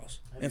pedophiles.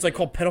 And it's like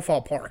called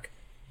Pedophile Park.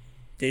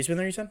 Dave's been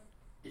there, you said?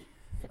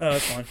 Oh,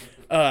 that's fine.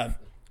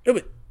 No,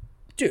 but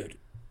dude,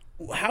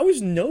 how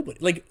is nobody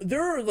like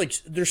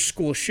there's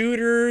school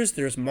shooters,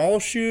 there's mall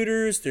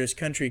shooters, there's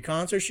country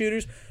concert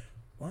shooters.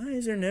 Why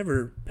is there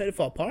never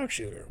pedophile park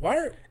shooter?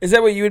 Is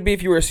that what you would be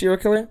if you were a serial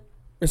killer?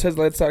 It says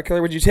let's start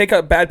killer. Would you take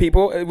out bad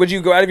people? Would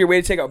you go out of your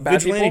way to take out bad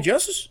Vigilante people?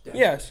 justice?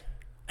 Yes.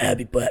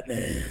 Abby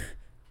Batman.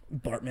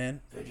 Bartman.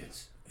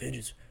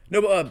 Vengeance.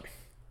 No, but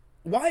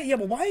why? Yeah,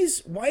 but why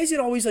is it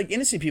always like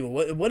innocent people?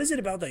 What is it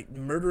about like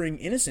murdering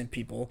innocent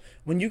people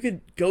when you could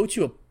go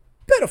to a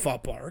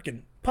pedophile park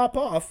and pop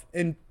off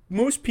and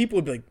most people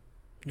would be like,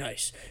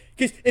 nice.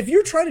 Because if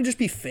you're trying to just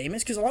be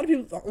famous, because a lot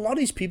of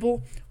these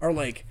people are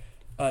like,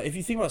 if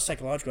you think about it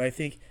psychologically, I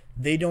think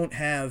they don't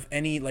have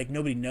any, like,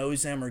 nobody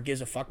knows them or gives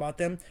a fuck about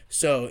them.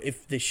 So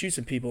if they shoot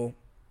some people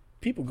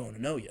going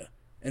to know you.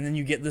 And then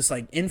you get this,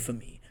 like,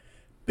 infamy.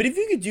 But if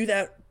you could do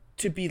that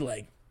to be,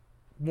 like,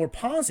 more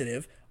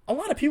positive, a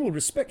lot of people would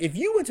respect. If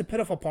you went to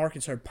Pedophile Park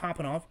and started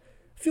popping off,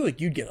 I feel like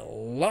you'd get a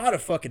lot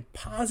of fucking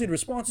positive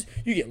responses.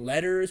 You get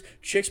letters.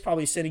 Chicks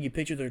probably sending you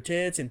pictures of their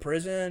tits in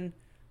prison.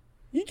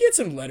 You get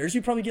some letters.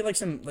 You probably get, like,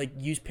 some, like,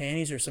 used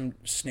panties or some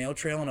snail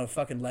trail on a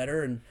fucking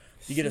letter. And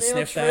You get to Snail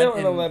sniff trail that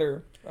and a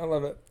letter. I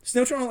love it.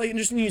 Snail trail, like, and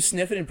just you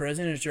sniff it in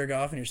prison and just jerk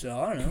off in your cell.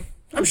 I don't know.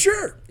 I'm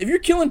sure if you're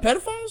killing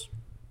pedophiles,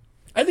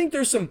 I think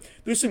there's some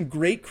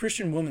great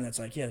Christian woman that's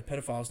like, yeah, the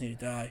pedophiles need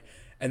to die,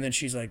 and then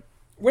she's like,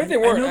 What if they I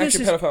weren't know this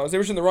actually is- pedophiles? They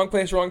were just in the wrong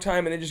place, wrong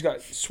time, and they just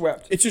got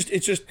swept. it's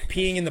just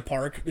peeing in the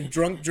park,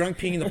 drunk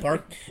peeing in the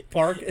park,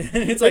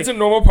 and it's like, It's a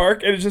normal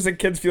park, and it's just a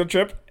kid's field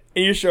trip,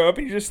 and you show up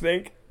and you just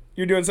think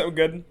you're doing something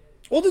good.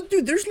 well,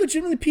 dude, there's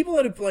legitimately people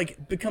that have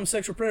like become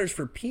sexual predators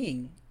for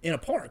peeing in a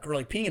park or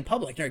like peeing in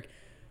public. They're like,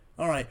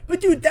 all right,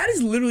 but dude, that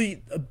is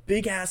literally a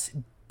big ass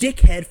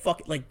dickhead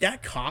fucking like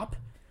that cop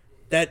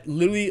that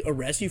literally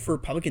arrests you for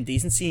public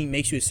indecency and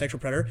makes you a sexual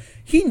predator.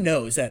 He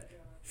knows that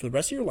for the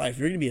rest of your life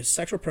you're gonna be a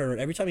sexual predator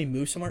every time you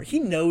move somewhere. He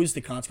knows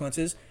the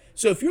consequences.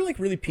 So if you're like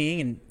really peeing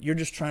and you're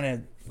just trying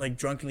to like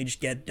drunkenly just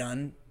get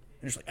done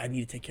and just like I need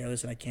to take care of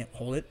this and I can't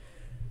hold it,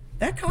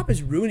 that cop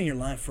is ruining your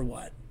life for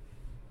what?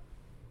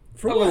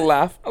 For A what? little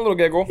laugh, a little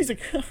giggle. He's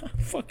like,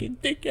 fucking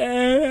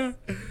dickhead.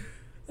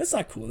 That's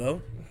not cool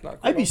though. Not cool.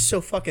 I'd be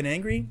so fucking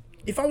angry.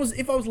 If I was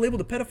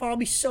labeled a pedophile, I'd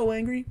be so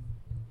angry.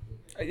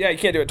 Yeah, you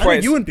can't do it I mean,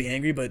 twice. you wouldn't be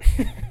angry, but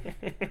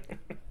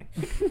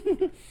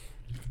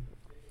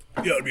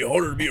yeah, it'd be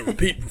harder to be a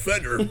repeat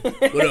offender.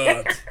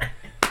 But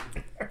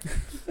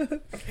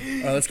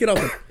let's get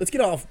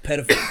off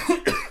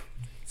pedophiles.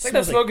 It's like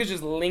that smoke is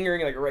just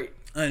lingering like right.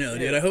 I know,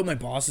 dude. I hope my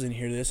boss doesn't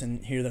hear this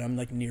and hear that I'm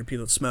like near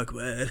people that smoke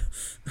weed.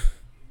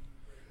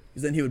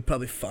 Because then he would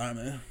probably fire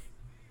me.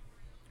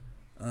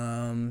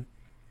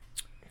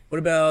 What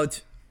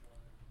about?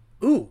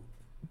 Ooh,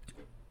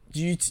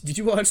 did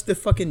you watch the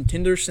fucking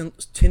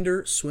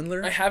Tindler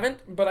Swindler? I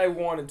haven't, but I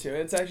wanted to.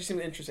 It's actually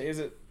seemed interesting. Is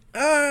it?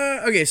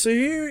 Okay, so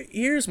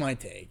here's my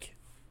take.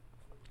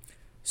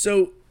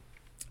 So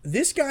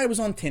this guy was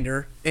on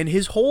Tinder, and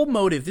his whole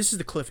motive, this is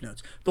the Cliff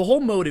Notes, the whole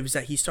motive is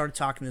that he started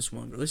talking to this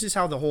one girl. This is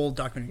how the whole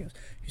documentary goes.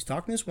 He's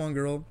talking to this one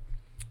girl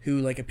who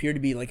like appeared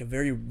to be like a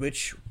very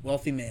rich,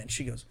 wealthy man.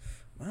 She goes,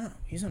 wow,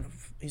 he's on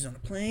a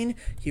plane.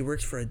 He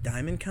works for a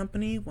diamond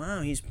company.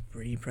 Wow, he's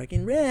pretty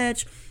freaking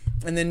rich.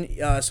 And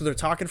then so they're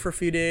talking for a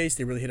few days.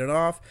 They really hit it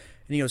off.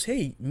 And he goes,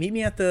 hey, meet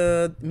me at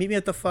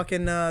the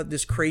fucking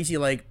this crazy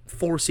like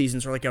Four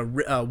Seasons or like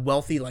a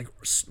wealthy like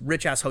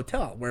rich ass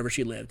hotel wherever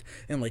she lived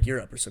in like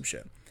Europe or some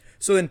shit.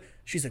 So then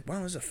she's like,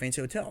 wow, this is a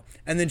fancy hotel.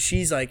 And then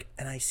she's like,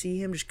 and I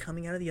see him just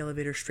coming out of the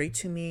elevator straight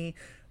to me.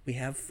 We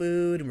have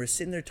food and we're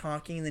sitting there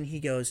talking. And then he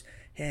goes,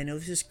 hey, I know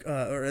this is,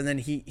 and then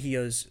he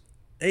goes,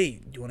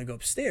 hey, do you want to go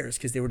upstairs?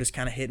 Because they were just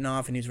kind of hitting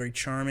off and he was very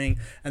charming.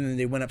 And then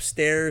they went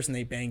upstairs and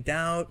they banged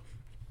out.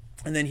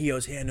 And then he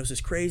goes, hey, I know this is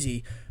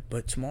crazy,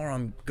 but tomorrow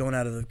I'm going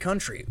out of the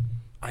country.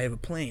 I have a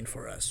plane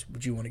for us.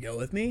 Would you want to go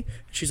with me?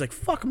 And she's like,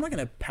 fuck, I'm not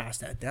going to pass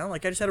that down.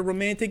 Like, I just had a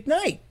romantic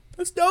night.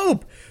 That's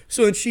dope.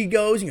 So then she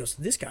goes and he goes,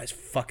 this guy's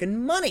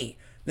fucking money.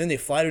 Then they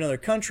fly to another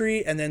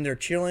country and then they're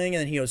chilling.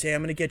 And then he goes, hey,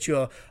 I'm going to get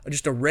you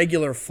just a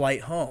regular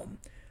flight home.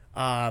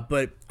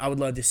 But I would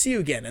love to see you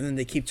again. And then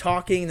they keep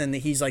talking. And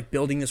then he's like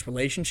building this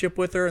relationship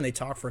with her and they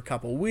talk for a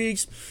couple of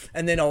weeks.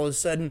 And then all of a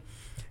sudden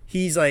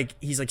he's like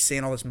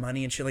saying all this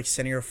money and shit, like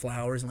sending her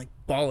flowers and like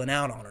balling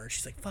out on her.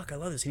 She's like, fuck, I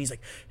love this. And he's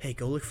like, hey,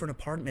 go look for an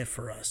apartment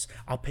for us.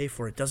 I'll pay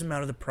for it. Doesn't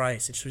matter the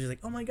price. And she's like,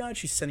 oh my God,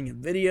 she's sending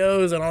him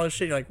videos and all this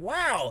shit. You're like,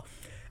 wow.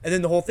 And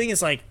then the whole thing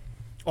is like,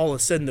 all of a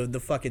sudden the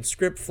fucking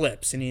script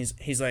flips and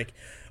he's like,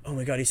 oh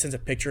my God, he sends a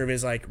picture of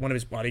his like one of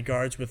his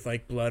bodyguards with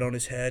like blood on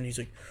his head and he's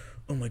like,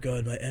 oh my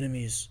God, my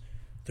enemies,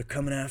 they're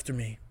coming after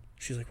me.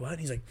 She's like, what? And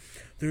he's like,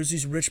 there's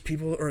these rich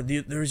people or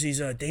there's these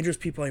dangerous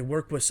people I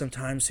work with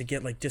sometimes to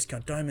get like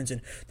discount diamonds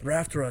and they're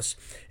after us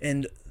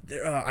and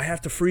I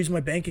have to freeze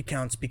my bank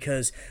accounts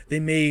because they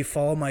may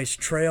follow my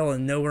trail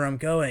and know where I'm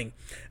going.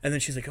 And then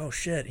she's like, oh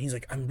shit. And he's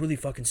like, I'm really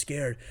fucking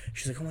scared.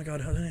 She's like, oh my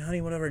God,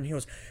 honey, whatever. And he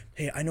goes,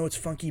 hey, I know it's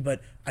funky,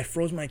 but I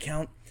froze my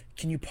account.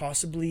 Can you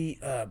possibly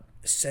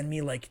send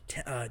me like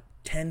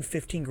 10,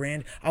 15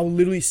 grand? I'll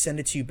literally send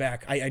it to you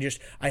back. I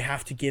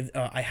have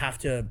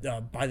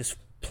to buy this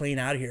plane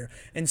out of here.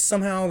 And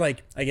somehow,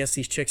 like, I guess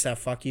these chicks have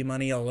fuck you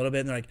money a little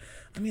bit and they're like,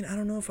 I mean, I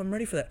don't know if I'm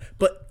ready for that,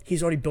 but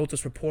he's already built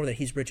this rapport that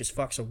he's rich as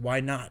fuck, so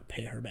why not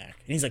pay her back?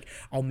 And he's like,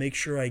 I'll make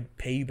sure I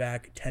pay you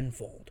back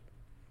tenfold.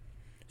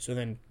 So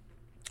then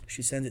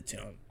she sends it to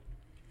him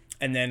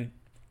and then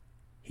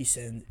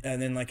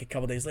like a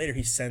couple days later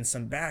he sends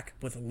some back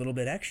with a little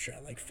bit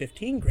extra, like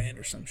 15 grand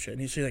or some shit.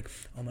 And she's like,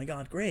 oh my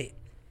God, great.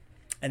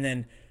 And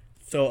then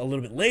so a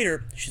little bit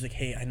later, she's like,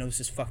 hey, I know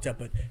this is fucked up,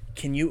 but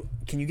can you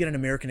get an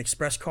American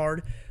Express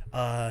card?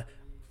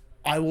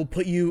 I will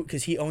put you,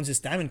 because he owns this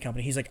diamond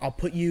company. He's like,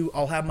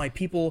 I'll have my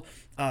people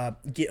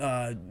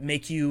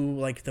make you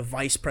like the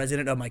vice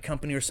president of my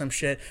company or some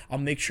shit. I'll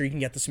make sure you can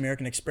get this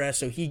American Express.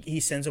 So he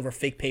sends over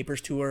fake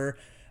papers to her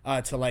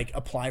to like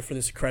apply for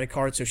this credit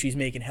card. So she's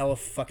making hella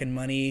fucking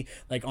money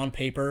like on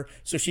paper.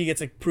 So she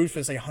gets like proof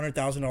it's like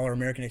 $100,000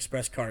 American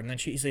Express card. And then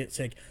it's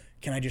like,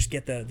 can I just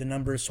get the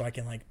numbers so I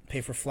can like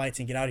pay for flights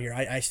and get out of here?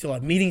 I still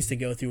have meetings to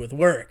go through with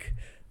work.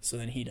 So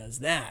then he does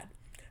that.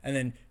 And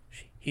then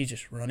he's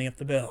just running up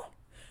the bill.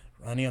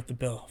 running up the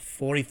bill,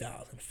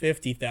 40,000,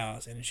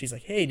 50,000, and she's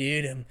like, "Hey,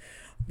 dude, I'm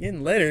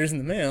getting letters in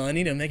the mail. I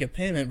need to make a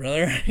payment,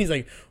 brother." He's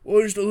like,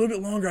 "Well, just a little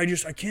bit longer. I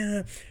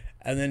can't."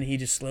 And then he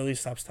just slowly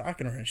stops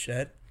talking to her and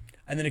shit.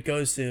 And then it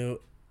goes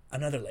to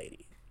another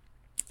lady.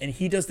 And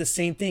he does the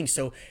same thing.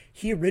 So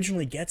he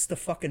originally gets the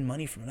fucking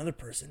money from another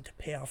person to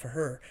pay off for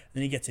her.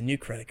 Then he gets a new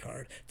credit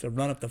card to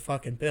run up the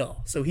fucking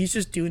bill. So he's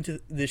just doing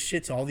this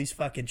shit to all these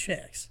fucking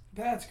chicks.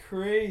 That's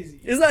crazy.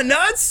 Isn't that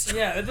nuts?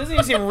 Yeah, that doesn't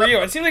even seem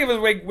real. It seems like it was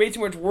way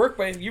too much work,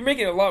 but you're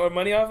making a lot of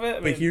money off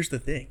it. But here's the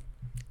thing.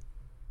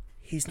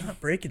 He's not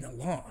breaking the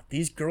law.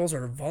 These girls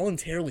are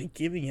voluntarily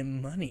giving him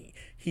money.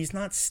 He's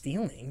not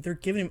stealing. They're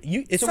giving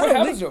him. It's so not what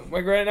happens to him?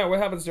 Like right now, what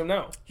happens to him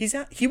now?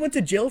 He went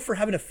to jail for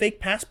having a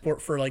fake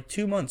passport for like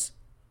 2 months,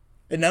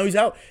 and now he's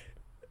out.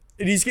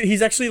 And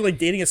he's actually like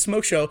dating a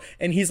smoke show,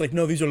 and he's like,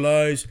 "No, these are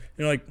lies." And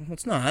you're like, "Well,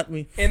 it's not."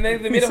 And they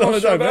made a whole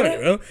show about it.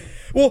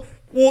 Bro.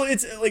 Well,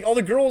 it's like all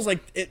the girls like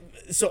it.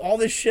 So all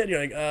this shit, you're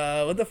like,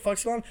 what the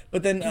fuck's going on?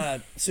 But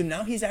then, so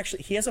now he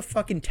has a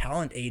fucking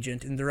talent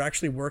agent, and they're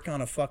actually working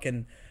on a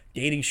fucking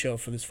dating show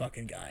for this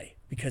fucking guy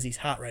because he's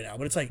hot right now.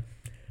 But it's like,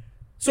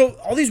 so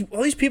all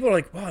these people are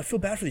like, "Wow, I feel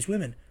bad for these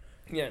women."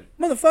 Yeah.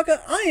 Motherfucker,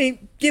 I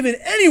ain't giving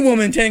any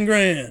woman 10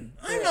 grand.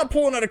 I'm not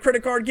pulling out a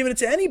credit card giving it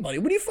to anybody.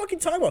 What are you fucking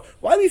talking about?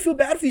 Why do you feel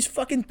bad for these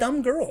fucking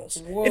dumb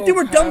girls? Whoa, if they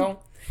were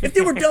Kyle.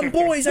 dumb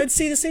boys, I'd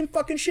say the same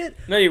fucking shit.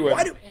 No, you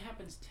wouldn't. It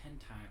happens 10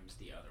 times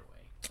the other way.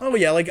 Oh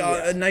yeah, like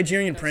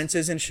Nigerian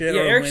princes and shit.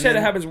 Yeah, or Eric said it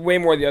women. happens way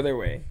more the other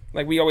way.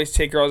 Like we always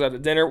take girls out to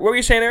dinner. What were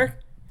you saying, Eric?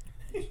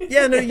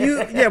 Yeah,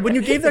 no, when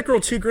you gave that girl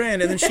 $2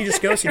 grand and then she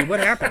just ghosted you, what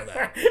happened to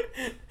that?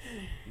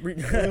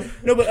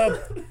 No,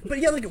 but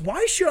yeah, like,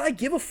 why should I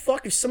give a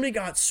fuck if somebody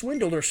got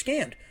swindled or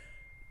scammed?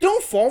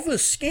 Don't fall for the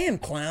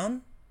scam,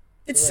 clown.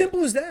 It's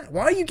simple as that.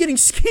 Why are you getting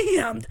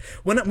scammed?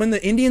 When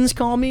the Indians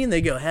call me and they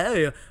go,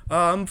 "Hey,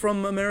 I'm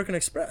from American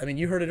Express." I mean,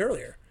 you heard it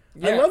earlier.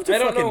 Yeah, I love to I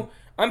don't fucking. know.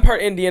 I'm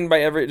part Indian by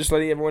just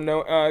letting everyone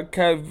know.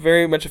 Kind of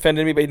very much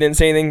offended me, but he didn't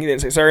say anything. He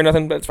didn't say sorry or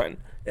nothing, but it's fine.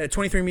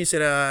 23andMe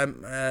said,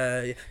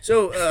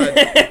 so.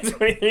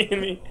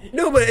 23andMe.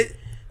 No, but.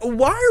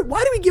 Why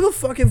do we give a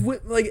fuck if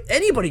like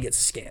anybody gets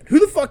scammed? Who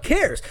the fuck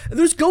cares?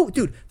 There's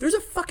a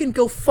fucking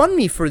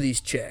GoFundMe for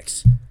these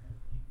chicks.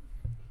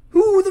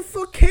 Who the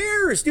fuck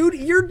cares, dude?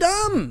 You're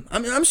dumb.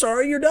 I'm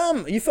sorry, you're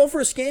dumb. You fell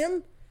for a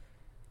scam,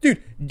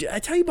 dude. Did I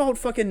tell you about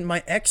fucking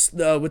my ex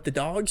with the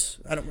dogs?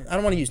 I don't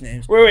want to use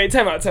names. Wait,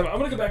 time out. I'm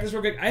gonna go back to this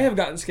real quick. I have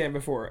gotten scammed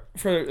before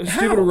for a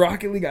stupid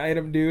Rocket League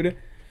item, dude.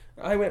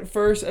 I went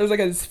first. It was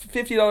like a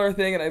 $50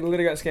 thing, and I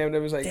literally got scammed.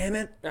 It was like, damn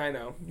it. I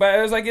know, but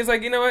it's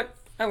like you know what?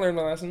 I learned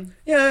my lesson.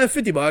 Yeah,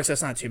 $50.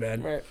 That's not too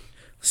bad. Right.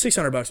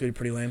 $600 would be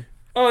pretty lame.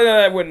 Oh no,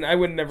 I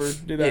wouldn't never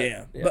do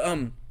that. Yeah.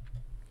 But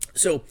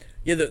so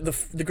yeah,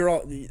 the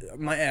girl,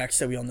 my ex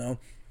that we all know.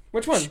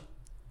 Which one?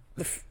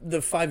 The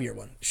 5-year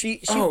one.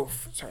 She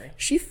sorry.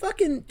 She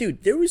fucking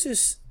dude. There was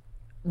this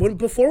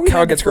before we Cow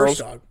had the gets first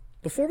girls. dog.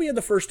 Before we had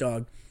the first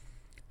dog,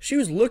 she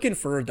was looking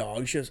for a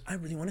dog. She goes, "I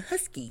really want a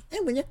husky. I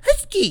want a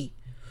husky."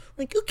 I'm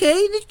like,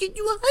 "Okay, let's get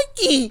you a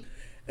husky."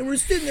 And we're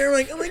sitting there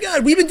like, "Oh my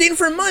god, we've been dating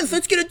for a month.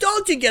 Let's get a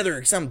dog together."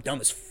 Because I'm dumb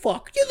as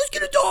fuck. "Yeah, let's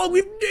get a dog.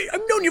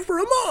 I've known you for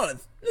a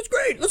month. That's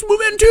great. Let's move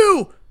in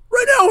too.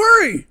 Right now,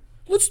 hurry.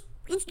 Let's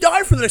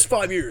die for the next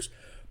 5 years."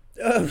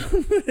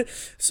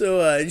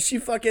 So she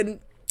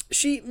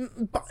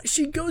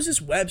goes this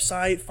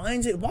website,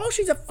 finds it while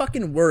she's at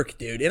fucking work,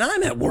 dude, and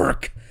I'm at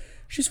work.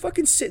 She's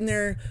fucking sitting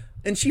there,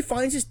 and she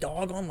finds this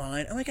dog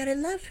online. "Oh my god, I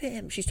love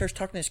him." She starts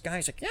talking to this guy.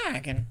 He's like,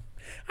 "Yeah,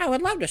 I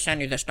would love to send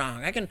you this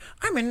dog.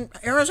 I'm in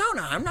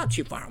Arizona. I'm not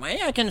too far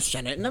away. I can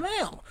send it in the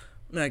mail."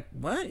 I'm like,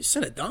 "What? You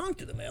send a dog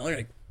to the mail?" You're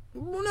like,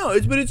 "Well, no,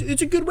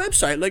 it's a good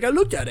website. Like, I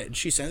looked at it." And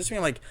she sends it to me.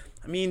 I'm like,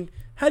 "I mean,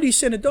 how do you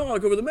send a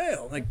dog over the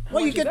mail?" Like,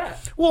 well, you much is get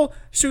that? well.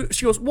 So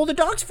she goes, "Well, the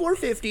dog's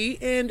 $450,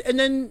 and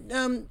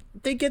then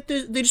they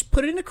just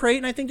put it in a crate,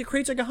 and I think the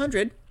crate's like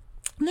 $100,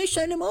 and they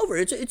send them over.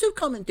 It's a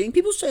common thing.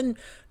 People send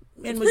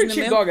animals in Pretty the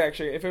cheap mail." dog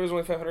actually. If it was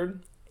only $500.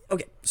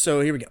 Okay,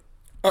 so here we go.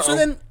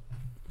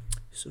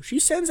 So she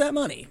sends that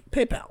money,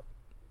 PayPal.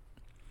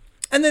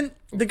 And then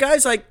the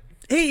guy's like,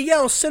 "Hey, yeah,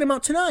 I'll send him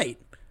out tonight."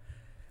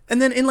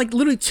 And then in like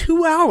literally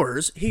 2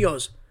 hours, he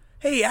goes,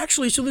 "Hey,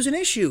 actually, so there's an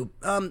issue.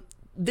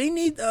 They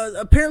need,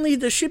 apparently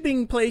the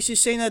shipping place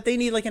is saying that they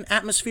need like an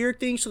atmospheric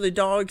thing so they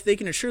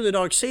can assure the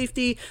dog's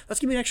safety.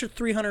 Let's give me an extra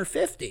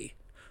 $350.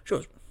 She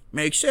goes,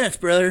 "Makes sense,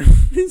 brother."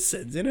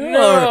 Sends it over.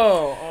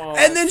 No. Oh,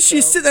 And then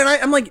she's sitting there,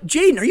 and I'm like,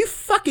 "Jaden, are you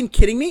fucking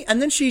kidding me?"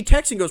 And then she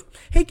texts and goes,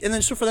 "Hey," and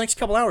then so for the next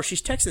couple hours,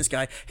 she's texting this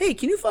guy, "Hey,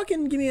 can you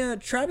fucking give me a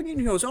trafficking?"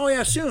 And he goes, "Oh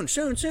yeah, soon.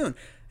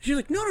 She's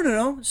like,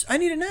 no, I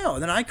need it now."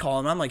 And then I call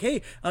him, I'm like,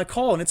 "Hey," I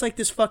call, and it's like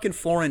this fucking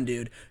foreign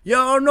dude.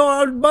 "Yo,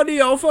 no, buddy,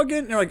 I'll fucking,"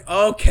 and they're like,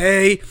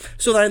 "Okay."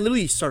 So then I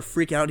literally start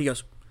freaking out, and he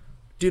goes,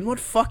 "Dude,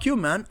 what? Fuck you,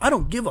 man. I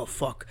don't give a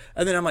fuck."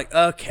 And then I'm like,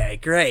 "Okay,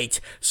 great."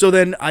 So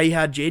then I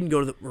had Jaden go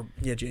to the,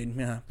 Jaden,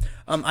 yeah.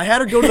 I had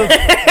her go to the,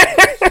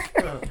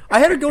 I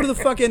had her go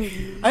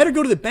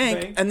to the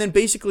bank, and then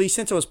basically,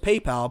 since it was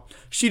PayPal,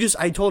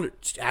 I told her,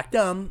 "Act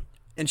dumb,"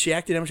 And she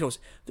acted out. She goes,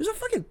 "There's a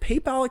fucking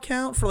PayPal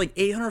account for like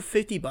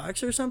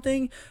 $850 or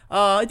something.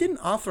 I didn't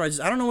authorize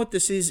this. I don't know what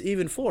this is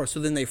even for." So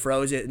then they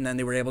froze it, and then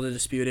they were able to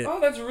dispute it. Oh,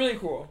 that's really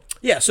cool.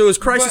 Yeah, so it was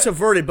crisis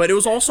averted, but it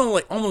was also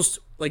like almost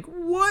like,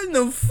 what in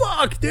the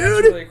fuck,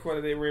 dude? That's really cool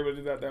that they were able to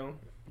do that though.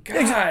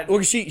 God.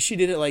 Well, she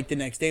did it like the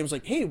next day. It was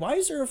like, "Hey, why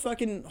is there a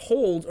fucking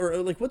hold?" Or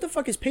like, "What the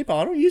fuck is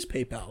PayPal? I don't use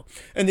PayPal."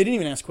 And they didn't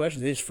even ask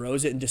questions. They just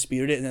froze it and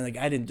disputed it. And then the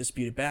guy didn't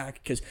dispute it back,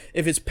 because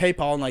if it's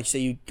PayPal and like say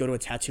you go to a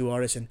tattoo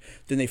artist and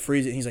then they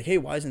freeze it, and he's like, "Hey,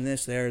 why isn't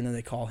this there?" And then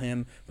they call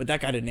him, but that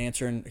guy didn't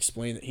answer and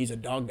explain that he's a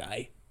dog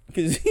guy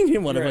because he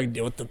didn't want to fucking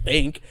deal with the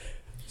bank.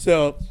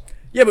 So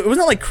yeah, but it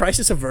wasn't like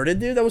crisis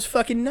averted, dude. That was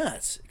fucking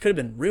nuts. It could have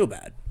been real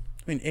bad.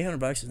 I mean,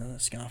 $800 is not a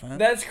scoff, huh?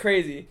 That's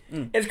crazy.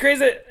 It's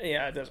crazy.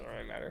 Yeah, it doesn't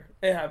really matter.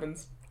 It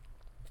happens.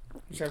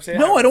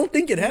 No, I don't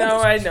think it happens.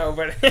 No, I know,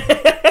 but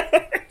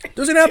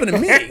doesn't happen to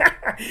me.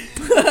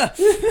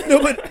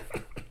 No, but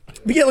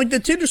yeah, like the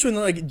Tindler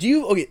Swindler.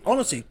 Like,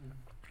 honestly,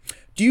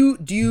 do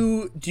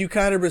you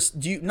kind of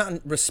do you not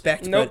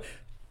respect? Nope.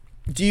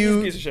 But do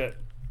you? He's a piece of shit.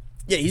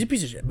 Yeah, he's a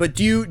piece of shit. But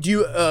do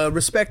you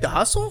respect the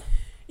hustle?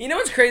 You know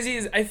what's crazy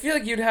is I feel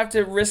like you'd have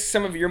to risk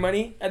some of your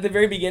money at the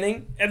very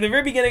beginning. At the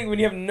very beginning, when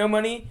you have no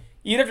money,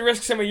 you'd have to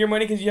risk some of your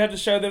money because you have to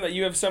show them that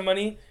you have some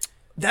money.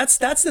 That's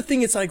the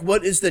thing. It's like,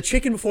 what is the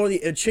chicken before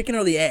the chicken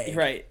or the egg?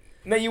 Right.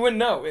 No, you wouldn't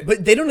know.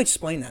 But they don't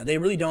explain that. They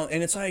really don't.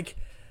 And it's like,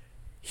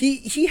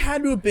 he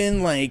had to have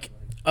been like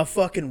a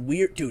fucking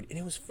weird dude, and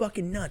it was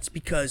fucking nuts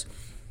because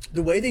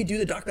the way they do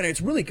the documentary,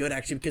 it's really good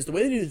actually, because the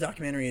way they do the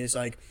documentary is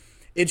like,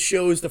 it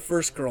shows the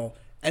first girl,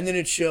 and then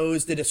it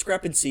shows the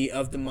discrepancy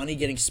of the money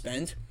getting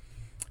spent.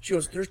 She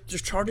goes,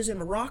 there's charges in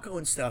Morocco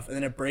and stuff. And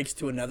then it breaks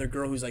to another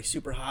girl who's like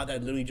super hot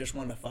that literally just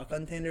wanted to fuck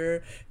on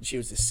Tinder. And she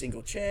was this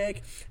single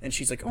chick. And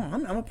she's like, "Oh,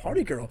 I'm a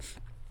party girl."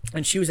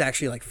 And she was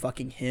actually like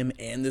fucking him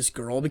and this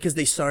girl because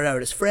they started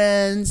out as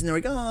friends. And they're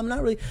like, "Oh, I'm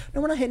not really,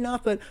 no, we're not hitting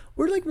off, but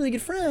we're like really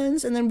good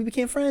friends." And then we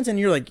became friends. And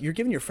you're like, you're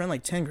giving your friend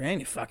like 10 grand,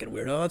 you fucking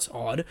weirdo. That's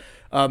odd.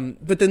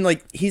 But then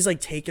like, he's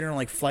like taking her on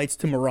like flights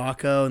to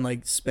Morocco and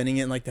like spending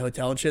it in like the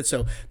hotel and shit.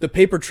 So the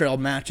paper trail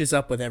matches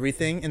up with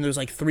everything. And there's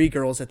like 3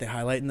 girls that they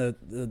highlight in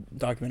the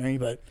documentary.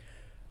 But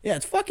yeah,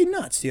 it's fucking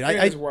nuts, dude.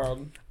 It's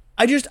wild.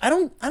 I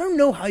don't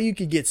know how you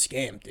could get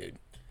scammed, dude.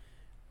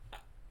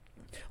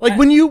 Like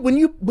when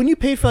you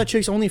paid for that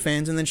chick's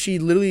OnlyFans and then she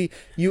literally,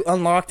 you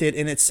unlocked it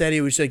and it said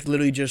it was like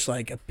literally just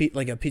like a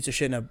piece of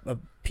shit in a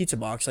pizza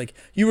box. Like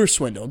you were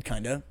swindled,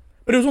 kinda,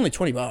 but it was only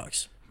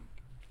 $20.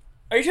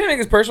 Are you trying to make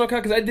this personal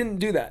account? Because I didn't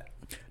do that.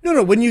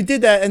 No. When you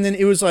did that and then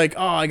it was like,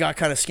 oh, I got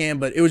kind of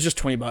scammed, but it was just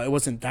 $20. It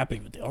wasn't that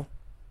big of a deal.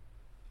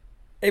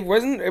 It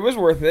wasn't. It was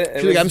worth it.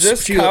 It She's was like,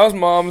 just Kyle's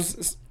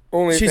mom's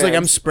OnlyFans. She's like,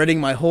 "I'm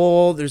spreading my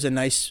hole. There's a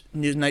nice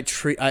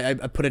treat. I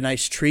put a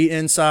nice treat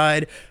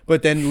inside."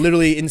 But then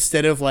literally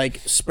instead of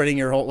like spreading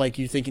her hole, like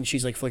you're thinking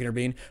she's like flicking her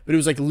bean, but it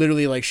was like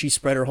literally like she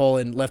spread her hole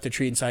and left a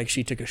treat inside.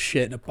 She took a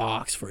shit in a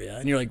box for you,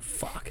 and you're like,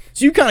 "Fuck."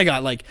 So you kind of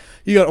got like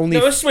only.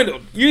 No, it was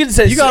swindled. You can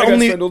say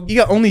swindled. You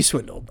got only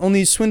swindled.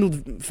 Only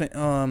swindled.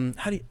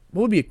 What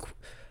would be a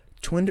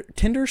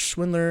Tinder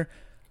Swindler,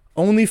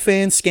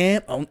 OnlyFans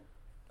scam?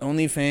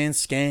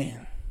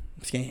 OnlyFans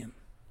scam.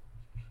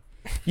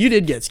 You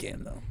did get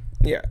scammed though.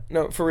 Yeah,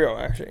 no, for real,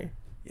 actually.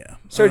 Yeah.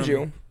 So did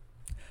you?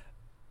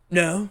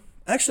 No,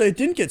 actually, I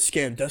didn't get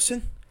scammed,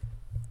 Dustyn.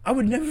 I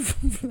would never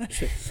vote for that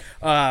shit.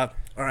 All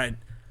right.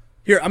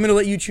 Here, I'm gonna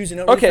let you choose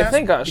another. Okay,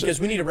 thank gosh.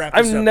 Because we need to wrap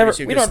this up.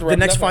 We don't have to wrap the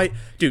next fight,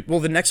 dude. Well,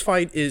 the next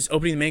fight is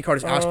opening the main card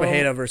is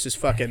Aspajeda versus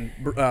fucking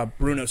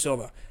Bruno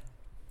Silva.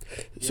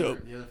 So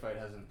the other fight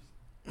hasn't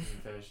been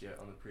finished yet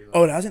on the prelim.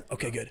 Oh, it hasn't.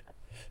 Okay, good.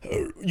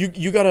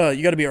 You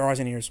gotta be our eyes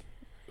and ears.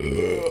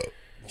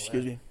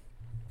 Excuse me.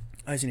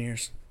 Eyes and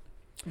ears.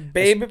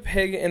 Babe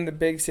Pig in the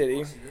Big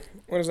City.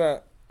 What is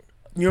that?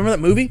 You remember that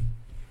movie?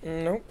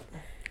 Nope.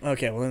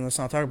 Okay, well then let's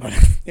not talk about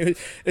it.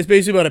 It's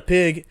basically about a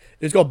pig.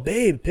 It's called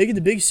Babe, Pig in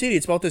the Big City.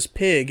 It's about this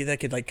pig that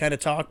could like kind of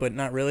talk, but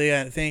not really,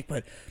 I think.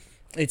 But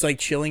it's like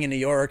chilling in New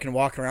York and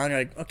walking around. You're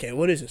like, okay,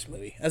 what is this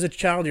movie? As a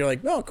child, you're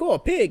like, oh, cool, a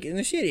pig in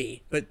the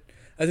city. But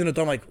as an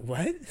adult, I'm like,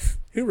 what?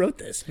 Who wrote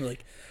this? I'm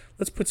like,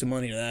 let's put some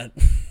money to that.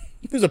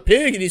 There's a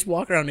pig and he's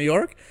walking around New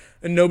York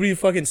and nobody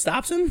fucking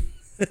stops him.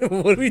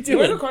 What are we doing? You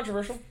want to go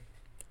controversial?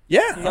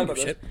 Yeah, I don't give a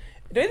shit.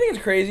 Do you think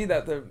it's crazy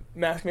that the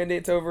mask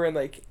mandate's over and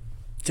like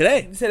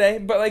today,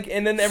 but like,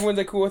 and then everyone's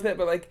like cool with it,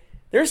 but like,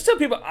 there's still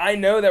people I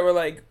know that were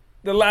like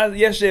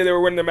yesterday they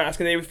were wearing their mask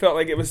and they felt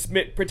like it was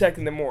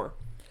protecting them more.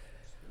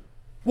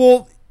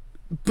 Well,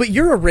 but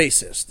you're a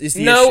racist. Is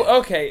the issue.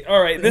 Okay,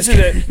 all right, this is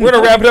it. We're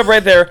gonna wrap it up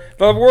right there.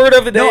 The word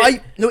of the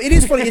day. No, it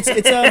is funny. It's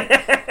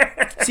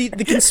see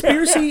the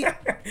conspiracy,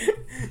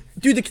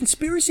 dude. The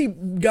conspiracy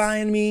guy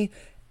in me.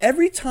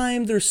 Every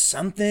time there's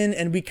something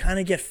and we kind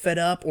of get fed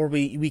up or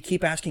we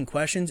keep asking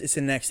questions, it's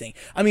the next thing.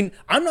 I mean,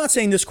 I'm not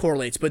saying this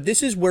correlates, but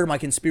this is where my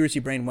conspiracy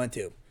brain went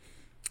to.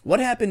 What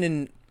happened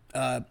in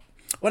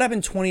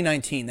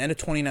 2019, the end of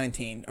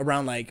 2019,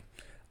 around like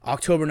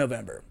October,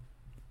 November?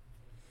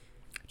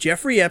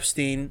 Jeffrey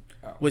Epstein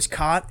was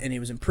caught and he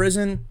was in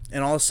prison,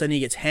 and all of a sudden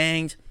he gets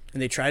hanged,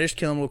 and they try to just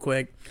kill him real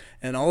quick,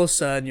 and all of a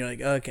sudden you're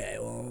like, okay,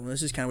 well,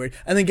 this is kind of weird.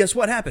 And then guess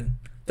what happened?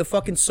 The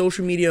fucking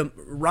social media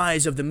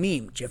rise of the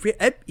meme. Jeffrey,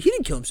 he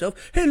didn't kill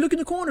himself. Hey, look in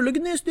the corner, look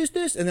at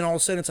this. And then all of a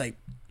sudden it's like,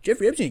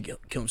 Jeffrey Epstein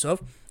didn't kill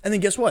himself. And then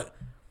guess what?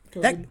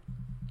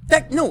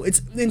 No,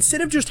 it's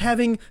instead of just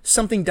having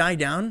something die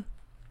down,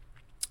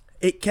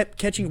 it kept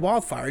catching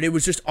wildfire. And it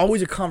was just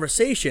always a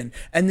conversation.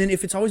 And then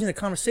if it's always in a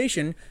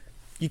conversation,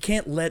 you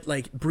can't let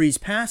like breeze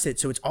past it.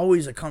 So it's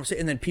always a conversation.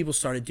 And then people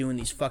started doing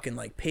these fucking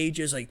like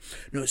pages like,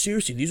 no,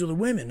 seriously, these are the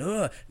women.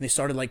 And they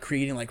started like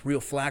creating like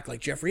real flack, like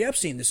Jeffrey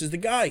Epstein. This is the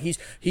guy.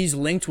 He's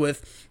linked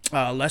with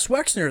Les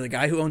Wexner, the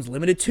guy who owns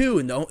Limited 2,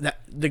 and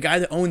the guy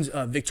that owns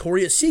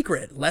Victoria's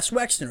Secret. Les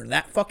Wexner,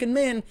 that fucking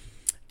man,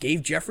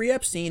 gave Jeffrey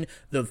Epstein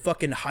the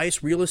fucking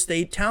highest real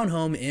estate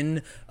townhome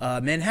in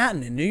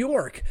Manhattan in New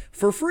York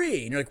for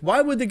free. And you're like,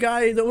 why would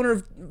the owner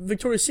of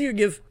Victoria's Secret,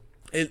 give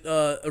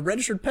a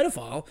registered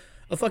pedophile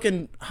a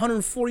fucking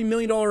 $140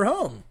 million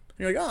home? And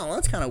you're like, oh, well,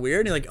 that's kind of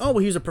weird. And you're like, oh, well,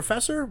 he was a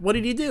professor? What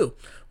did he do?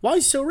 Why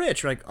is he so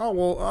rich? You're like, oh,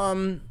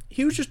 well,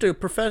 he was just a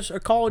professor at a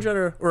college.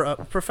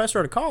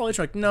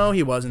 You're like, no,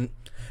 he wasn't.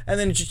 And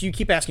then you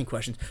keep asking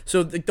questions.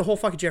 So the whole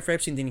fucking Jeffrey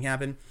Epstein thing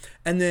happened.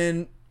 And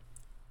then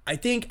I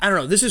don't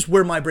know, this is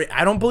where my brain,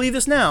 I don't believe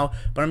this now,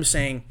 but I'm just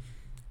saying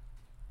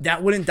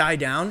that wouldn't die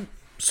down.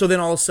 So then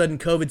all of a sudden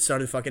COVID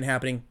started fucking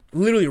happening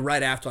literally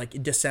right after, like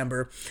in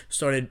December,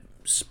 started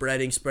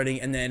spreading.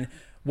 And then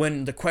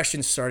when the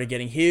questions started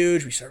getting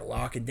huge, we started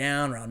locking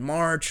down around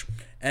March.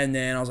 And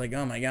then I was like,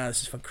 oh my God,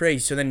 this is fucking crazy.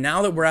 So then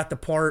now that we're at the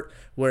part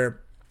where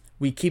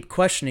we keep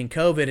questioning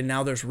COVID and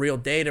now there's real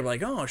data, we're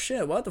like, oh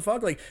shit, what the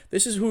fuck? Like,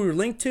 this is who we're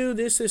linked to,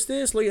 this.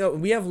 Like,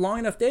 we have long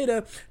enough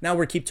data. Now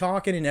we keep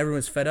talking and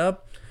everyone's fed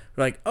up.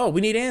 We're like, oh,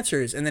 we need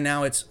answers. And then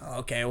now it's,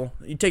 okay, well,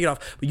 you take it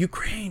off. But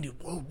Ukraine,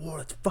 dude, World War,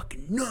 that's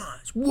fucking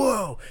nuts.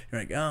 Whoa.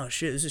 You're like, oh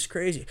shit, this is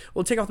crazy.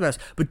 Well, take off the mask.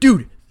 But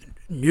dude,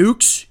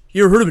 nukes?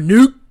 You ever heard of a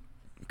nuke?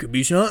 Could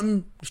be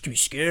something. This could be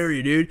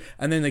scary, dude.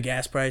 And then the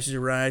gas prices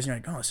are rising. You're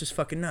like, oh, this is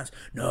fucking nuts.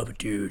 No, but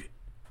dude,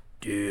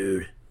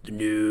 the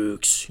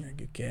nukes. You're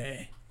like,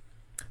 okay.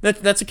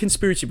 That's a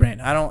conspiracy brain.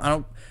 I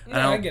don't.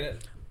 I get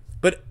it.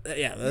 But yeah, You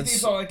think that's.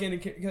 it's all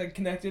like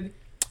connected?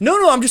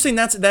 No, I'm just saying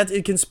that's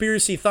a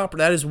conspiracy thought, but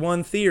that is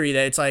one theory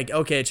that it's like,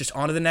 okay, it's just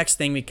on to the next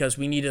thing because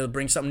we need to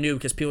bring something new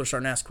because people are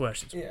starting to ask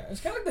questions. Yeah, it's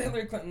kind of like the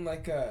Hillary Clinton,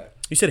 like.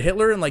 You said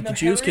Hitler and like No, the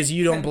Jews because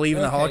you don't believe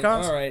in the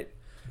Holocaust? All right.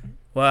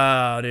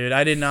 Wow, dude,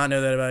 I did not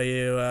know that about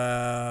you.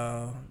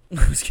 I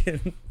was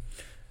kidding.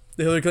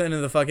 The Hillary Clinton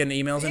and the fucking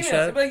emails and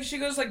shit. Like she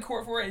goes like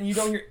court for it, and you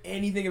don't hear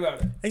anything about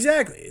it.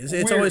 Exactly,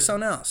 it's always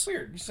something else.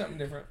 Weird, something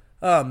different.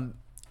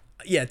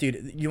 Yeah,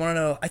 dude, you want to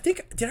know? I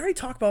think did I already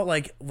talk about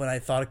like what I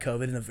thought of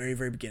COVID in the very,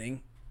 very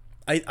beginning?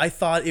 I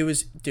thought it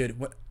was, dude.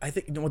 What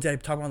did I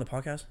talk about on the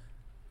podcast?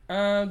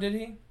 Did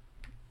he?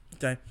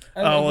 Did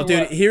I? Oh well,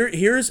 dude.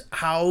 Here's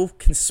how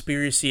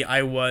conspiracy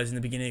I was in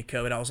the beginning of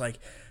COVID. I was like,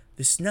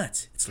 this is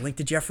nuts. It's linked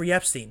to Jeffrey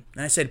Epstein.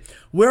 And I said,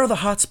 where are the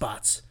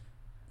hotspots?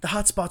 The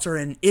hotspots are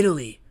in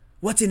Italy.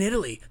 What's in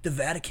Italy? The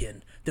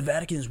Vatican. The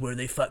Vatican is where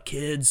they fuck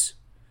kids.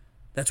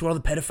 That's where all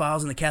the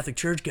pedophiles in the Catholic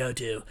Church go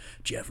to.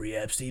 Jeffrey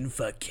Epstein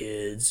fuck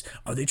kids.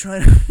 Are they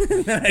trying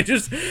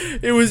to?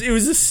 It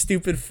was a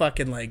stupid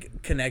fucking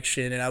like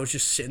connection, and I was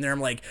just sitting there.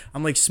 I'm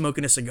like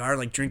smoking a cigar,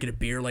 like drinking a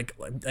beer, like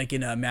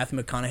in Matthew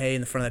McConaughey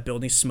in the front of that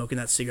building, smoking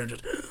that cigar.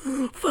 Just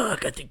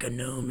fuck, I think I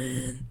know,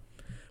 man.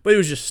 But it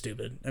was just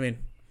stupid. I mean,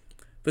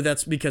 but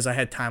that's because I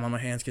had time on my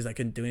hands because I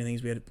couldn't do anything.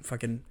 We had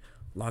fucking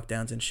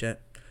lockdowns and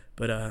shit.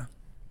 But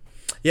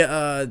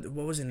yeah,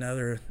 what was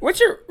another? What's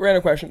your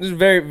random question? This is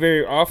very,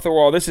 very off the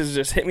wall. This is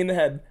just hit me in the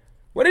head.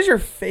 What is your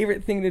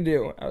favorite thing to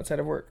do outside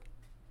of work?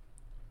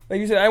 Like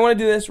you said, I want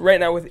to do this right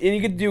now and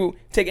you could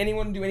take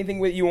anyone and do anything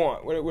that you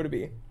want. What would it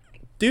be?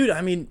 Dude,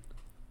 I mean,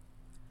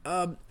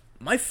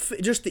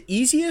 just the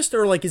easiest,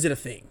 or like, is it a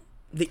thing?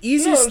 The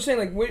easiest. No, I'm saying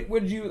like, what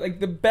would you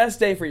like the best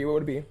day for you? What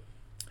would it be?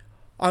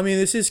 I mean,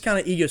 this is kind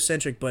of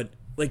egocentric, but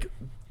like,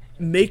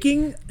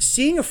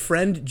 seeing a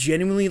friend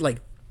genuinely,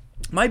 like,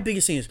 my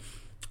biggest thing is,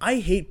 I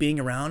hate being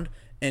around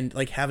and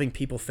like having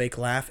people fake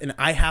laugh, and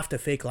I have to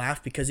fake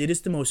laugh because it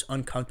is the most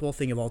uncomfortable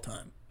thing of all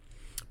time.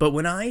 But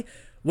when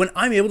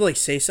I'm able to like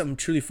say something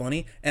truly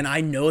funny and I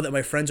know that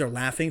my friends are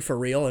laughing for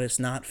real and it's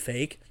not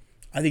fake,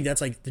 I think that's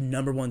like the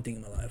number one thing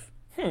in my life.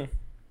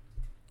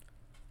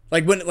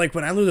 Like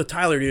when I lived with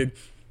Tyler, dude,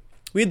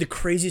 we had the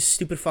craziest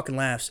stupid fucking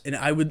laughs, and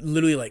I would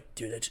literally like,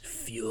 dude, that just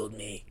fueled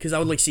me because I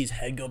would like see his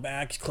head go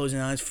back, he's closing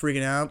his eyes,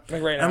 freaking out.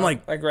 Like right now, I'm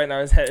like right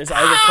now, his eyes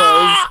are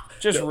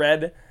closed, just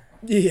red.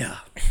 Yeah,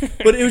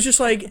 but it was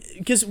just like,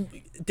 because,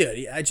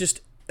 dude, I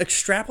just,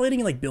 extrapolating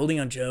and like building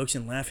on jokes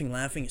and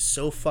laughing is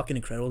so fucking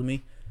incredible to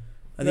me.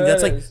 I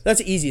think that's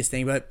the easiest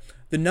thing, but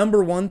the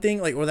number one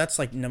thing, like, or that's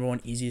like number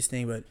one easiest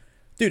thing, but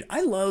dude,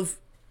 I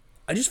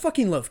just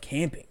fucking love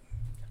camping.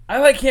 I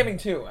like camping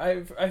too.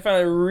 I find I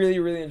really,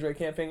 really enjoy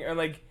camping, and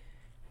like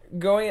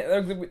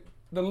going,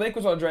 the lake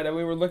was all dried up.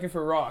 We were looking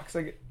for rocks,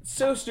 like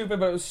so stupid,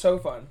 but it was so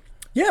fun.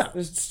 Yeah,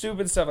 there's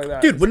stupid stuff like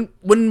that. Dude,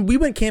 when we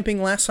went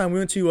camping last time, we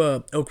went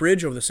to Oak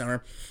Ridge over the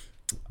summer.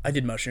 I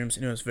did mushrooms,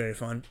 and it was very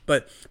fun.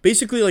 But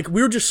basically, like,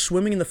 we were just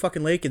swimming in the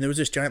fucking lake, and there was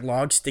this giant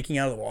log sticking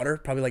out of the water,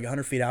 probably like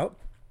 100 feet out.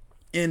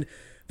 And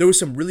there was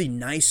some really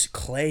nice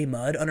clay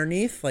mud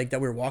underneath, like,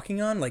 that we were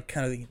walking on, like,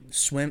 kind of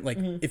swim. Like,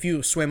 if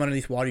you swim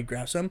underneath water, you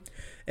grab some.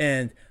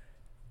 And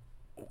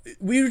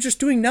we were just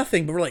doing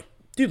nothing, but we're like,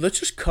 dude, let's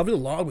just cover the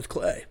log with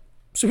clay.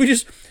 So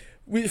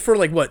we for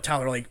like, what,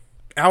 Tyler, like,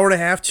 hour and a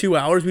half, 2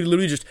 hours, we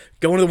literally just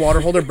go into the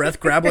water, hold our breath,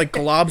 grab like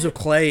globs of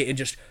clay, and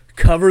just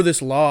cover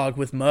this log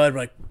with mud. We're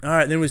like, all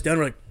right. And then it was done.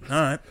 We're like,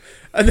 all right.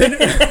 And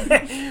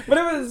then But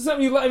it was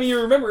something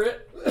you remember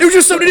it. it was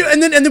just something to do.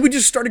 And then we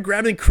just started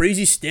grabbing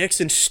crazy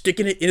sticks and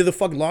sticking it into the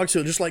fucking log.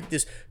 So just like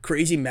this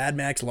crazy Mad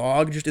Max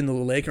log just in the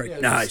lake. We're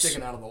like, nice.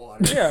 Sticking out of the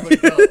water. Yeah.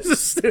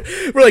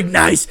 We're like,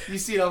 nice. You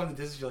see it off in the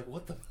distance, you're like,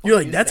 what the fuck? You're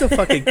like, that's a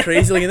fucking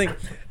crazy looking thing.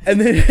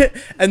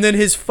 And then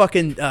his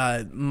fucking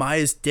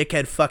Maya's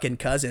dickhead fucking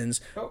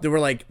cousins. They were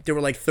like 13. They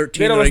don't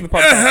They're listen like, to the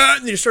podcast.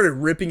 and they just started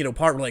ripping it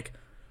apart. We're like,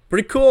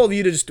 pretty cool of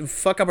you to just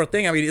fuck up our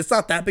thing. I mean, it's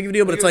not that big of a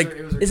deal, but it's like,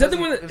 Is that the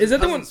one? Is that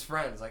the one?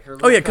 Friends, like her.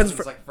 Oh, yeah, cousin's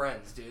cousins like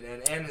friends, dude,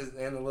 and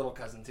the little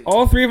cousin too.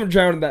 All three of them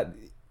drowned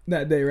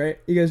that day, right?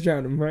 You guys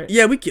drowned them, right?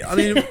 yeah, I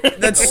mean,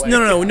 that's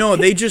no.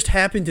 They just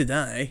happened to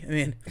die. I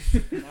mean,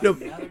 Now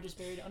they're just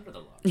buried under the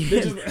log.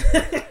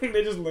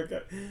 They just look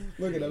at them.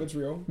 It's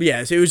real. but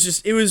yeah. So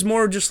it was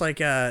more just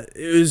like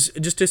it was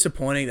just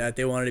disappointing that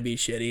they wanted to be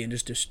shitty and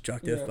just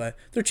destructive, Yeah. but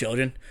they're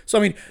children. So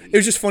I mean, it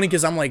was just funny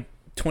because I'm like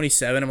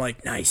 27. I'm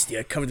like, nice, dude,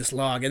 I covered this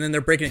log, and then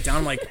they're breaking it down.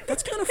 I'm like,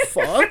 that's kind of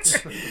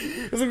fucked.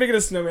 It was like making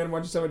a snowman,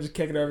 watching someone just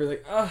kick it over. You're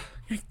like, ah.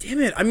 Like, damn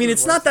it. I mean,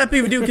 it's not that big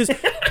of a deal because,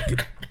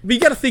 but you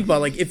got to think about,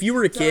 like, if you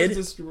were a That was kid,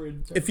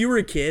 destroyed. if you were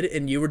a kid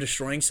and you were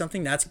destroying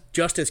something, that's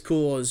just as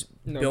cool as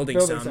No, building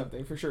something.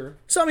 something for sure.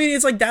 So I mean,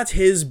 it's like that's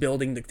his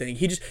building the thing.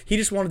 He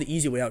just wanted the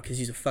easy way out because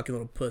he's a fucking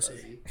little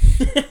pussy,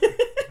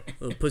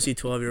 little pussy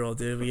 12-year-old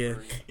dude. But yeah.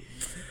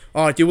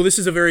 All right, dude. Well, this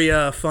is a very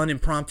fun,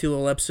 impromptu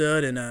little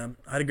episode, and I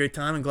had a great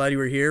time. I'm glad you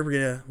were here.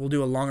 We'll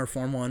do a longer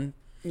form one,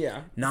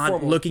 Yeah. not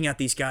formal. looking at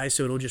these guys,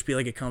 so it'll just be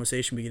like a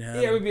conversation we can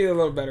have. Yeah, it would be a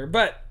little better,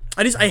 but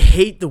I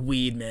hate the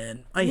weed,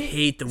 man. I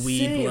hate the weed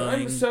same,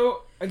 blowing. I'm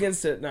so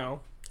against it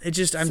now. I'm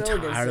so against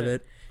tired of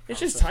it. It's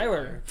just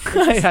Tyler.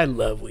 I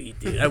love weed,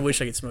 dude. I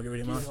wish I could smoke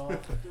every day.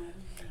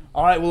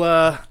 All right,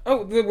 well,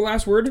 Oh, the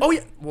last word. oh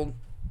yeah, well,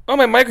 Oh,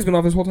 my mic has been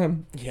off this whole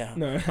time. yeah.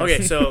 No.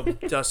 Okay, so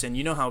Dustyn,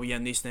 you know how we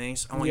end these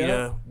things. I want you Yeah.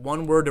 to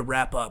one word to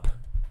wrap up,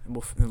 and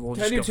we'll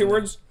Can I just do go 2 from there.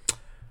 words?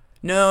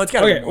 No, it's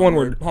got to Okay, be one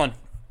word. Hold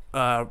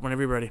on.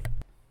 Whenever you're ready.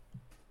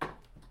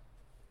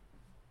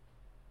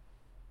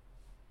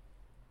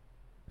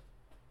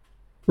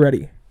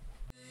 Ready.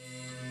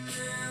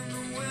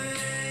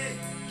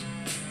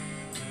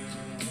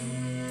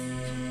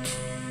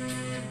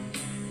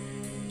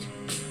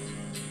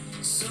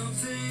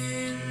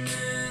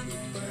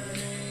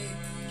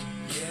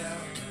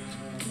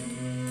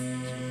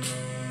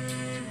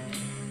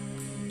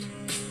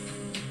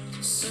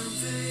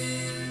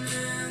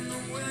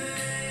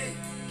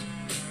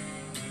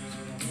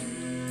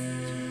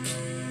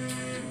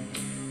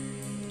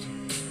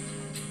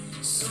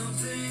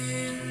 Something